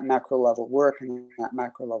for that macro level work and that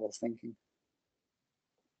macro level thinking.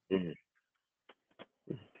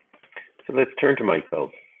 Mm-hmm. So let's turn to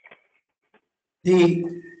Michael. The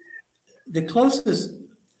closest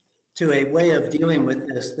to a way of dealing with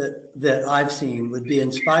this that I've seen would be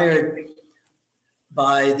inspired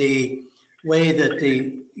by the way that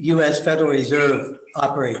the U.S. Federal Reserve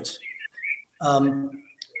operates.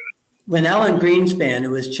 When Alan Greenspan, who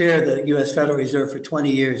was chair of the U.S. Federal Reserve for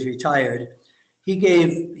 20 years, retired, he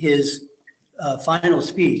gave his final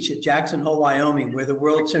speech at Jackson Hole, Wyoming, where the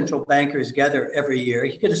world central bankers gather every year.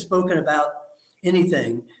 He could have spoken about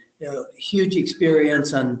anything, huge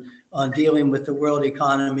experience on dealing with the world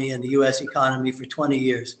economy and the US economy for 20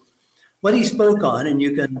 years. What he spoke on, and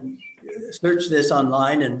you can search this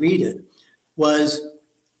online and read it, was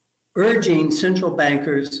urging central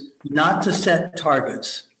bankers not to set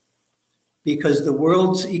targets because the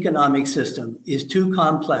world's economic system is too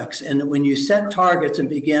complex, and when you set targets and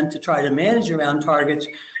begin to try to manage around targets,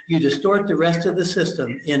 you distort the rest of the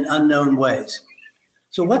system in unknown ways.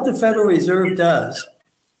 So what the Federal Reserve does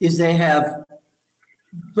is they have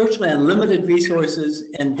virtually unlimited resources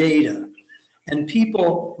and data, and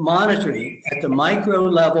people monitoring at the micro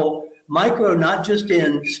level, micro not just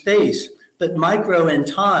in space, but micro in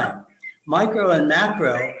time. Micro and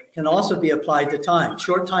macro can also be applied to time,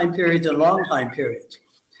 short time periods and long time periods.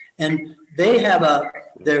 And they have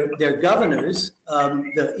their governors,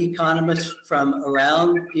 the economists from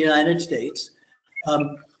around the United States,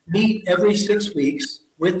 meet every 6 weeks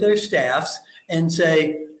with their staffs and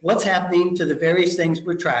say, what's happening to the various things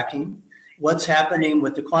we're tracking, what's happening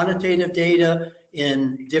with the quantitative data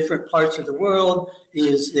in different parts of the world,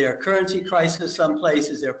 is there a currency crisis someplace,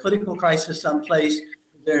 is there a political crisis someplace,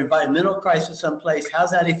 their environmental crisis someplace,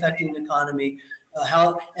 how's that affecting the economy,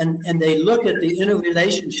 and they look at the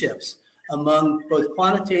interrelationships among both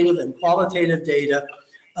quantitative and qualitative data,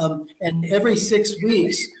 and every 6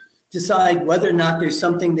 weeks decide whether or not there's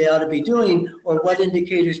something they ought to be doing or what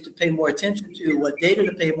indicators to pay more attention to, what data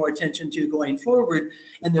to pay more attention to going forward,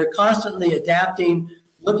 and they're constantly adapting,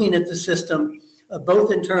 looking at the system,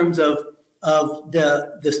 both in terms of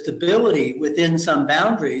the stability within some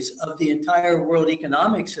boundaries of the entire world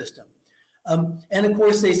economic system. And of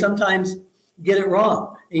course, they sometimes get it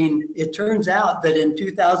wrong. I mean, it turns out that in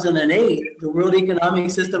 2008, the world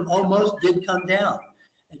economic system almost did come down.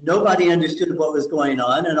 And nobody understood what was going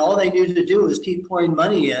on, and all they knew to do was keep pouring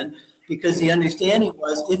money in, because the understanding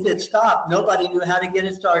was if it stopped, nobody knew how to get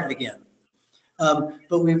it started again.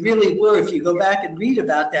 But we really were, if you go back and read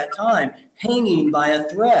about that time, hanging by a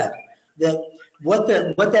thread. That what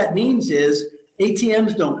that means is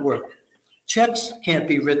ATMs don't work, checks can't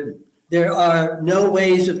be written, there are no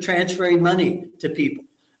ways of transferring money to people.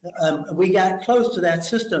 We got close to that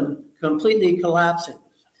system completely collapsing.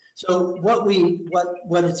 So what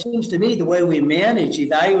it seems to me, the way we manage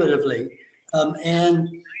evaluatively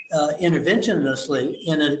and interventionlessly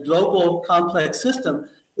in a global complex system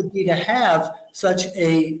would be to have such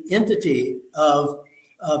a entity of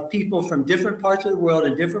people from different parts of the world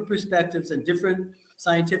and different perspectives and different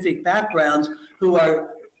scientific backgrounds who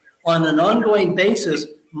are on an ongoing basis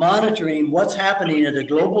monitoring what's happening in a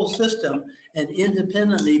global system and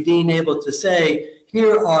independently being able to say,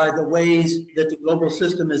 here are the ways that the global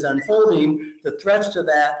system is unfolding, the threats to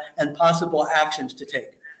that, and possible actions to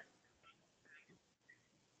take.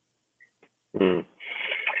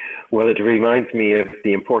 Well, it reminds me of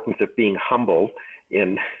the importance of being humble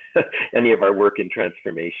in any of our work in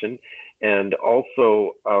transformation, and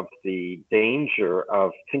also of the danger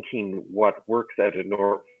of thinking what works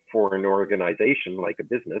for an organization like a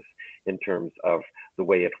business in terms of the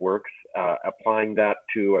way it works, applying that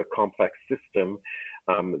to a complex system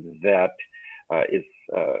that is,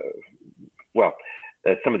 well,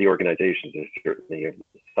 some of the organizations are certainly of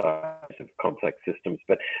the size of complex systems,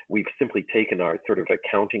 but we've simply taken our sort of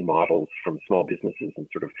accounting models from small businesses and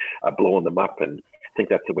sort of blown them up, and I think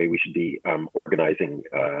that's the way we should be organizing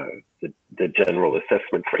the general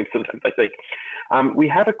assessment frame sometimes, I think. We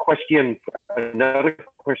have a question, another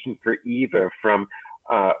question for Eeva from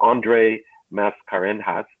Andre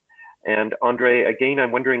Mascarenhas. And Andre, again,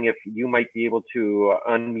 I'm wondering if you might be able to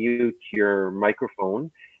unmute your microphone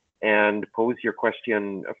and pose your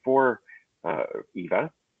question for Eeva.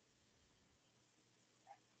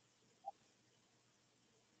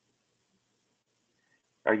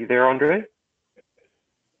 Are you there, Andre?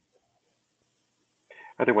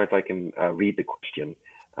 Otherwise, I can read the question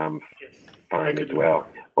fine as well.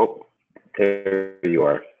 Oh, there you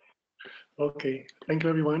are. Okay, thank you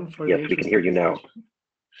everyone for yes, we can hear you now.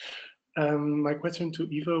 My question to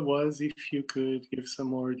Eeva was if you could give some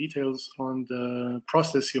more details on the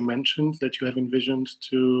process you mentioned that you have envisioned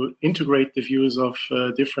to integrate the views of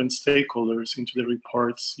different stakeholders into the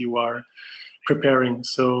reports you are preparing.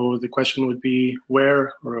 So the question would be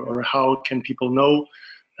where or how can people know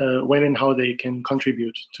when and how they can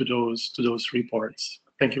contribute to those reports?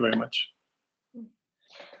 Thank you very much.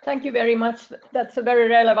 Thank you very much. That's a very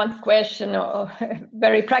relevant question, or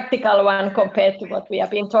very practical one compared to what we have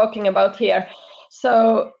been talking about here.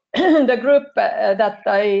 So the group that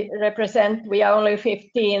I represent, we are only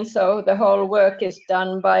 15, so the whole work is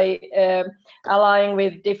done by allying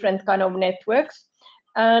with different kind of networks.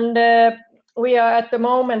 And we are at the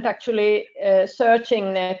moment actually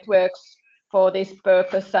searching networks for this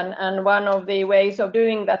purpose, and one of the ways of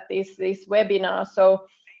doing that is this webinar. So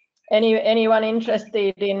anyone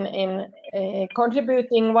interested in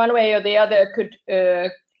contributing one way or the other could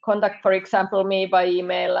contact, for example, me by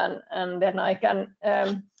email, and then I can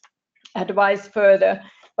advise further.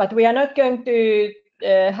 But we are not going to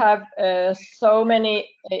have so many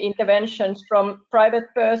interventions from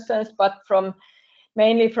private persons, but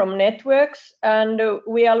mainly from networks, and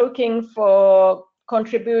we are looking for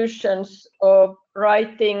contributions of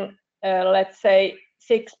writing, let's say,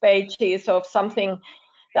 6 pages of something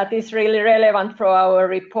that is really relevant for our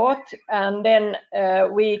report, and then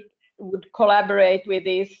we would collaborate with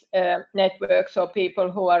these networks or people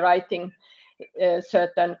who are writing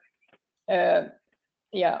certain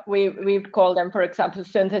we call them, for example,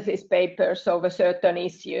 synthesis papers of a certain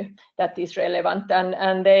issue that is relevant,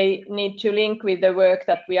 and they need to link with the work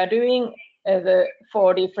that we are doing, the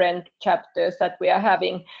 4 different chapters that we are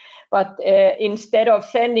having. But instead of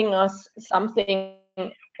sending us something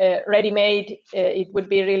ready-made, it would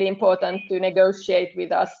be really important to negotiate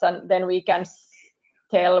with us, and then we can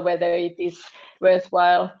tell whether it is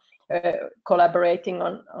worthwhile collaborating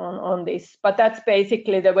on this. But that's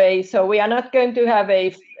basically the way. So we are not going to have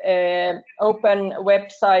a open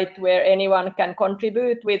website where anyone can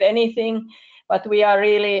contribute with anything, but we are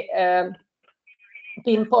really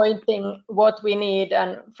pinpointing what we need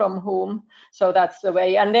and from whom. So that's the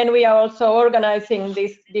way. And then we are also organizing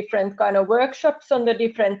these different kind of workshops on the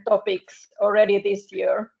different topics already this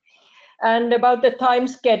year. And about the time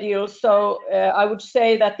schedule, so I would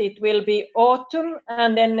say that it will be autumn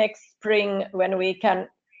and then next spring when we can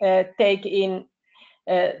take in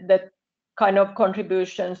the kind of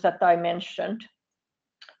contributions that I mentioned.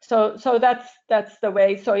 So that's the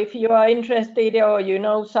way. So if you are interested, or you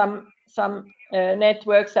know some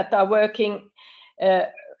networks that are working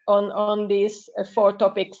on these 4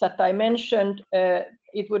 topics that I mentioned,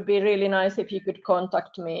 it would be really nice if you could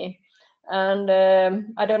contact me. And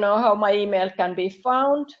I don't know how my email can be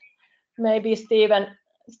found. Maybe Steve,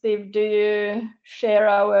 do you share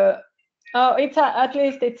our? Oh, it's at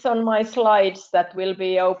least it's on my slides that will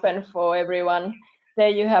be open for everyone. There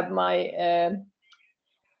you have my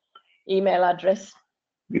email address.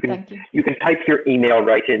 Thank you. You can type your email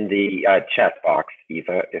right in the chat box,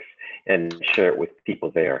 Eeva, and share it with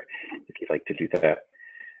people there if you'd like to do that.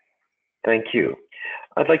 Thank you.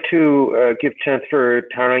 I'd like to give chance for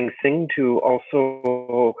Tarang Singh to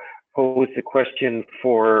also pose a question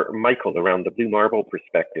for Michael around the blue marble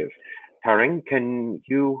perspective. Tarang, can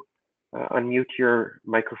you unmute your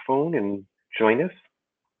microphone and join us?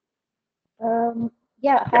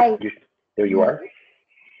 Yeah, hi. There you are.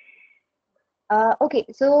 Okay,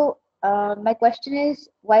 so my question is,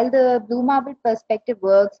 while the blue marble perspective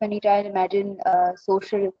works when you try and imagine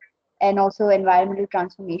social and also environmental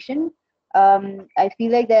transformation, I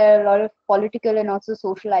feel like there are a lot of political and also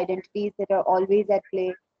social identities that are always at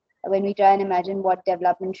play when we try and imagine what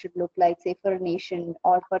development should look like, say, for a nation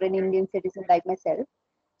or for an Indian citizen like myself.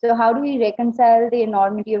 So how do we reconcile the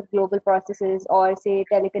enormity of global processes or, say,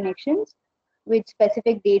 teleconnections with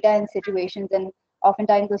specific data and situations? And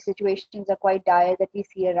oftentimes those situations are quite dire that we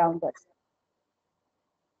see around us.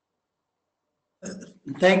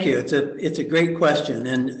 Thank you. It's a great question,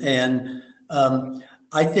 and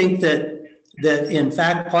I think that in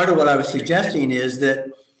fact part of what I was suggesting is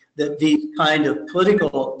that these kind of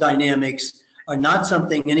political dynamics are not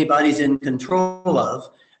something anybody's in control of,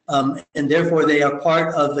 and therefore they are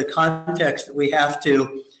part of the context that we have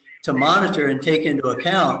to monitor and take into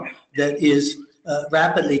account that is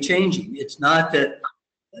rapidly changing. It's not that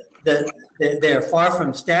they are far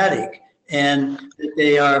from static and that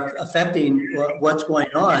they are affecting what's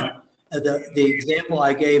going on. The example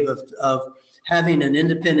I gave of having an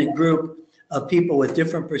independent group of people with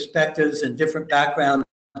different perspectives and different backgrounds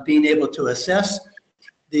being able to assess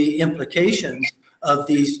the implications of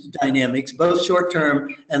these dynamics, both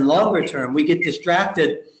short-term and longer-term. We get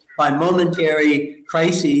distracted by momentary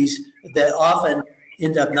crises that often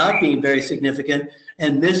end up not being very significant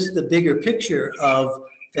and miss the bigger picture of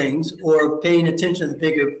things, or paying attention to the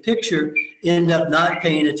bigger picture, end up not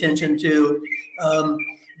paying attention to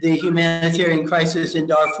the humanitarian crisis in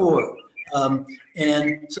Darfur.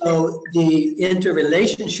 And so the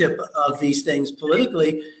interrelationship of these things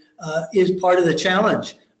politically is part of the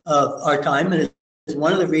challenge of our time, and it's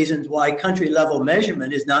one of the reasons why country level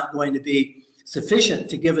measurement is not going to be sufficient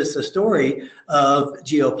to give us a story of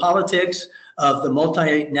geopolitics, of the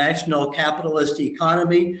multinational capitalist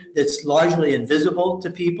economy that's largely invisible to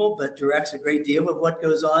people but directs a great deal of what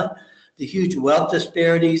goes on. The huge wealth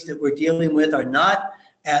disparities that we're dealing with are not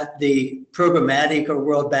at the programmatic or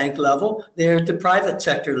World Bank level. They're at the private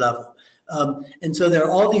sector level. And so there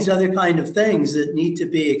are all these other kind of things that need to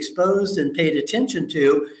be exposed and paid attention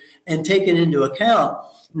to and taken into account,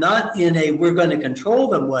 not in a we're going to control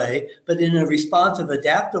them way, but in a responsive,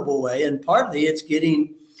 adaptable way. And partly it's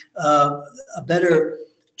getting a better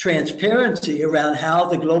transparency around how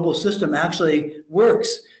the global system actually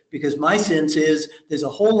works. Because my sense is there's a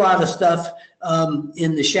whole lot of stuff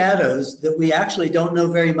in the shadows that we actually don't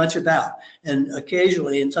know very much about. And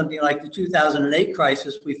occasionally in something like the 2008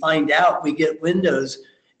 crisis, we find out, we get windows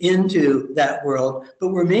into that world, but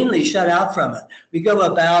we're mainly shut out from it. We go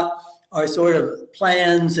about our sort of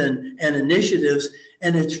plans and initiatives,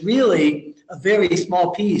 and it's really a very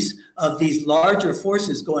small piece of these larger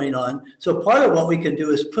forces going on. So part of what we can do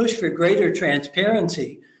is push for greater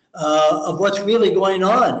transparency of what's really going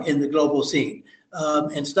on in the global scene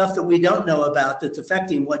and stuff that we don't know about that's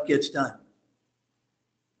affecting what gets done.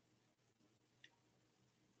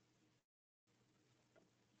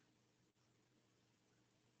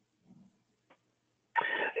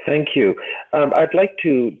 Thank you. I'd like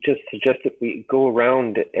to just suggest that we go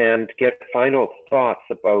around and get final thoughts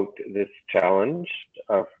about this challenge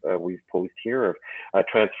we've posed here of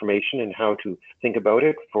transformation and how to think about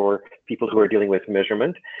it for people who are dealing with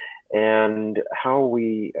measurement, and how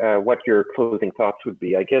we, what your closing thoughts would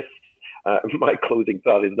be. I guess my closing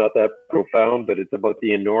thought is not that profound, but it's about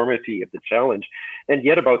the enormity of the challenge and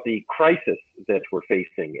yet about the crisis that we're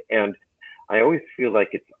facing. And I always feel like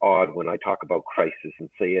it's odd when I talk about crisis and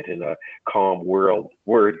say it in a calm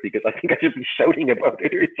word, because I think I should be shouting about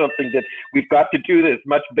it or something, that we've got to do this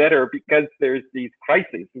much better because there's these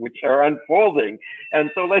crises which are unfolding.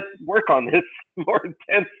 And so let's work on this more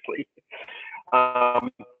intensely.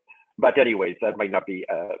 But anyways, that might not be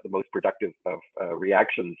the most productive of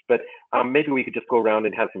reactions, but maybe we could just go around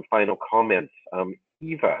and have some final comments.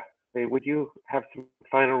 Eeva, would you have some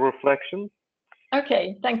final reflections?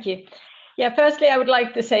 Okay, thank you. Yeah, firstly, I would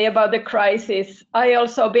like to say about the crisis. I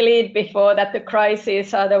also believed before that the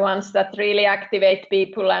crises are the ones that really activate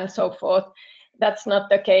people and so forth. That's not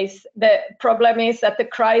the case. The problem is that the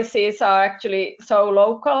crises are actually so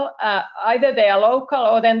local. Either they are local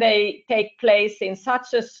or then they take place in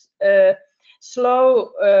such a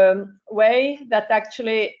slow way that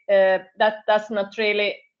actually that does not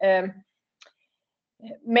really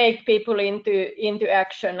make people into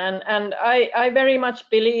action. And I very much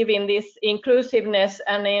believe in this inclusiveness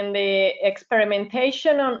and in the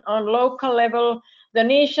experimentation on local level, the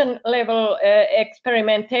nation level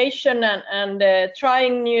experimentation and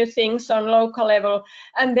trying new things on local level,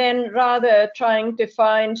 and then rather trying to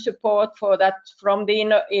find support for that from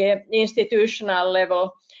the institutional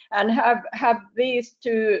level, and have these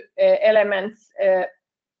two elements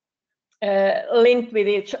linked with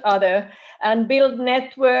each other, and build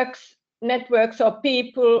networks of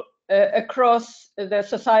people across the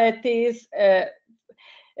societies,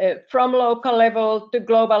 from local level to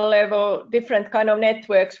global level, different kind of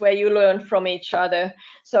networks where you learn from each other.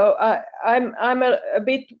 So I'm a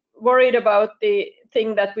bit worried about the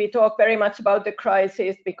thing that we talk very much about the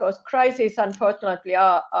crisis, because crises unfortunately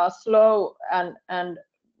are slow, and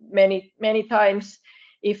many times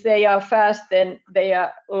if they are fast, then they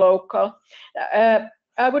are local.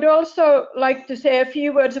 I would also like to say a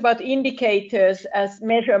few words about indicators as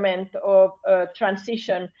measurement of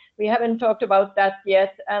transition. We haven't talked about that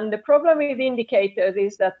yet. And the problem with indicators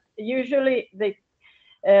is that usually the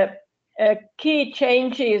key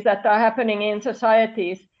changes that are happening in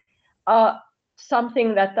societies are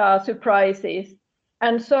something that are surprises.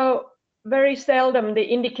 And so very seldom the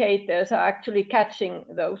indicators are actually catching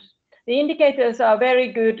those. The indicators are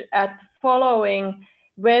very good at following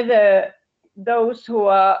whether those who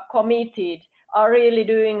are committed are really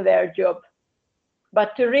doing their job.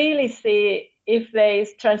 But to really see if there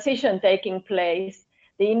is transition taking place,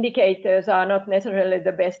 the indicators are not necessarily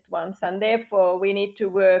the best ones. And therefore, we need to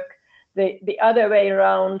work the other way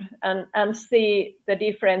around and see the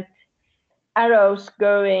different arrows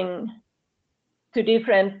going to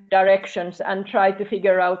different directions and try to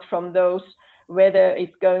figure out from those whether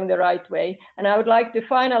it's going the right way. And I would like to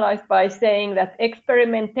finalize by saying that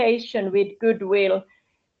experimentation with goodwill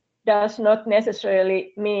does not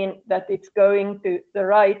necessarily mean that it's going to the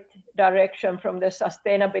right direction from the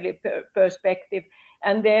sustainability perspective,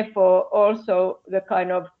 and therefore also the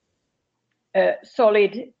kind of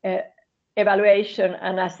solid evaluation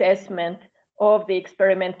and assessment of the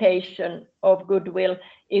experimentation of goodwill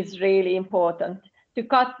is really important, to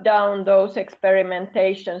cut down those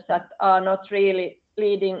experimentations that are not really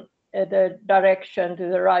leading the direction to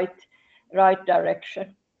the right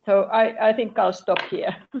direction. So I think I'll stop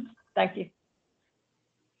here. Thank you.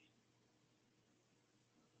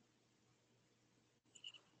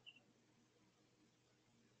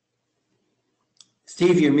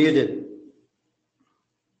 Steve, you're muted.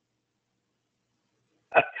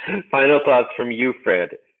 Final thoughts from you, Fred.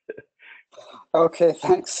 Okay,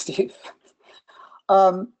 thanks, Steve.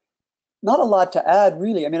 Not a lot to add,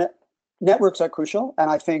 really. I mean, networks are crucial, and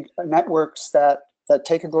I think networks that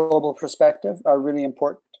take a global perspective are really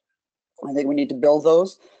important. I think we need to build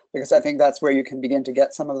those because I think that's where you can begin to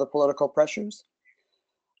get some of the political pressures.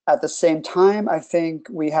 At the same time, I think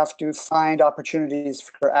we have to find opportunities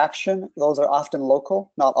for action. Those are often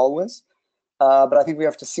local, not always. But I think we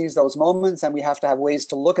have to seize those moments, and we have to have ways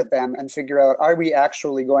to look at them and figure out, are we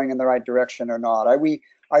actually going in the right direction or not? Are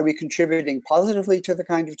we contributing positively to the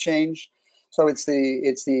kind of change? So it's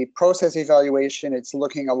the process evaluation. It's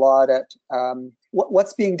looking a lot at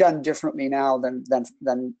what's being done differently now than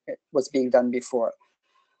it was being done before.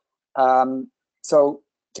 So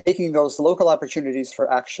taking those local opportunities for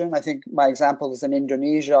action. I think my examples in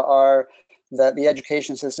Indonesia are that the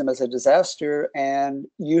education system is a disaster, and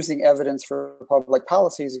using evidence for public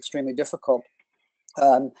policy is extremely difficult.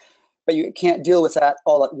 But you can't deal with that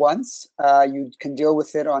all at once. You can deal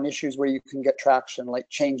with it on issues where you can get traction, like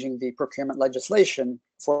changing the procurement legislation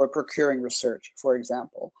for procuring research, for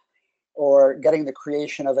example, or getting the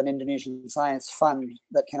creation of an Indonesian science fund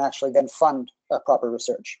that can actually then fund proper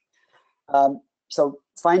research. So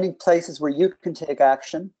finding places where you can take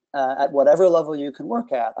action at whatever level you can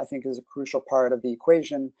work at, I think is a crucial part of the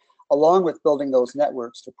equation, along with building those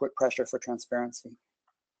networks to put pressure for transparency.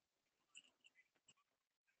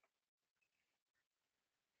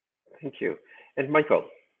 Thank you. And Michael?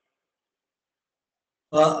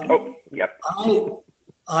 Oh, yep.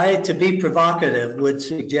 I, to be provocative, would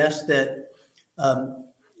suggest that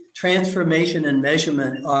transformation and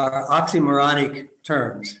measurement are oxymoronic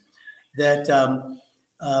terms. That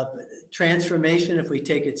transformation, if we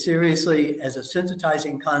take it seriously as a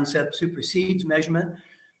sensitizing concept, supersedes measurement,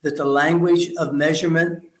 that the language of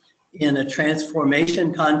measurement in a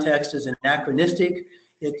transformation context is anachronistic.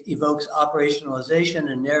 It evokes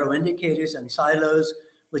operationalization and narrow indicators and silos,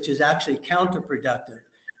 which is actually counterproductive.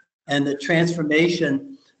 And the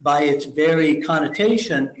transformation, by its very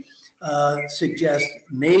connotation, suggests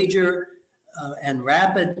major and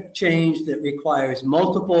rapid change that requires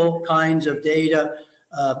multiple kinds of data,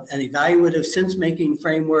 an evaluative sense-making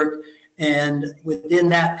framework, and within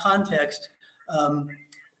that context,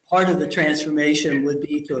 part of the transformation would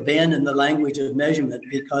be to abandon the language of measurement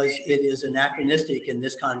because it is anachronistic in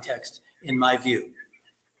this context, in my view.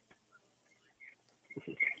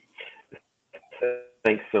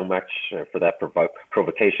 Thanks so much for that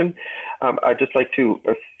provocation. I'd just like to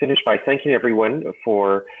finish by thanking everyone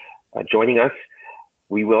for joining us.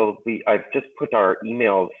 I've just put our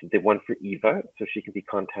emails, the one for Eeva, so she can be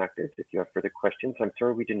contacted if you have further questions. I'm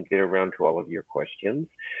sorry we didn't get around to all of your questions,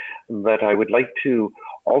 but I would like to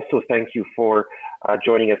also thank you for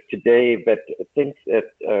joining us today, but think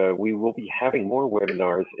that we will be having more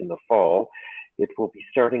webinars in the fall. It will be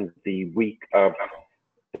starting the week of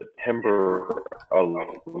September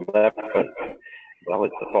 11th. Well,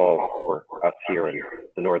 it's the fall for us here in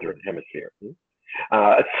the Northern Hemisphere.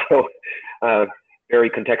 Very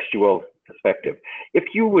contextual perspective. If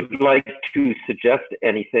you would like to suggest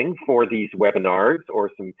anything for these webinars or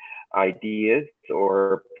some ideas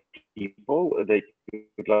or people that you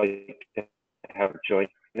would like to have join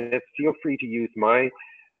us, feel free to use my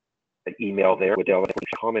email there, Waddell, to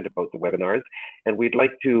comment about the webinars. And we'd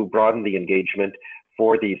like to broaden the engagement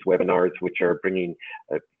for these webinars, which are bringing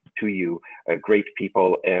to you great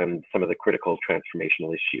people and some of the critical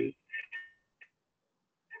transformational issues.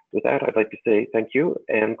 With that, I'd like to say thank you.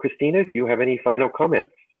 And Christina, do you have any final comments?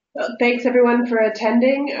 Thanks everyone for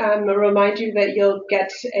attending. I'll remind you that you'll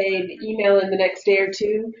get an email in the next day or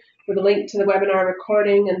two with a link to the webinar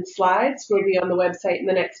recording and slides. Will be on the website in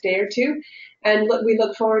the next day or two. And we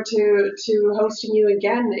look forward to hosting you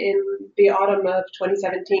again in the autumn of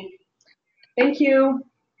 2017. Thank you.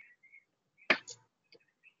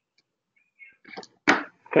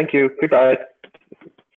 Thank you. Goodbye.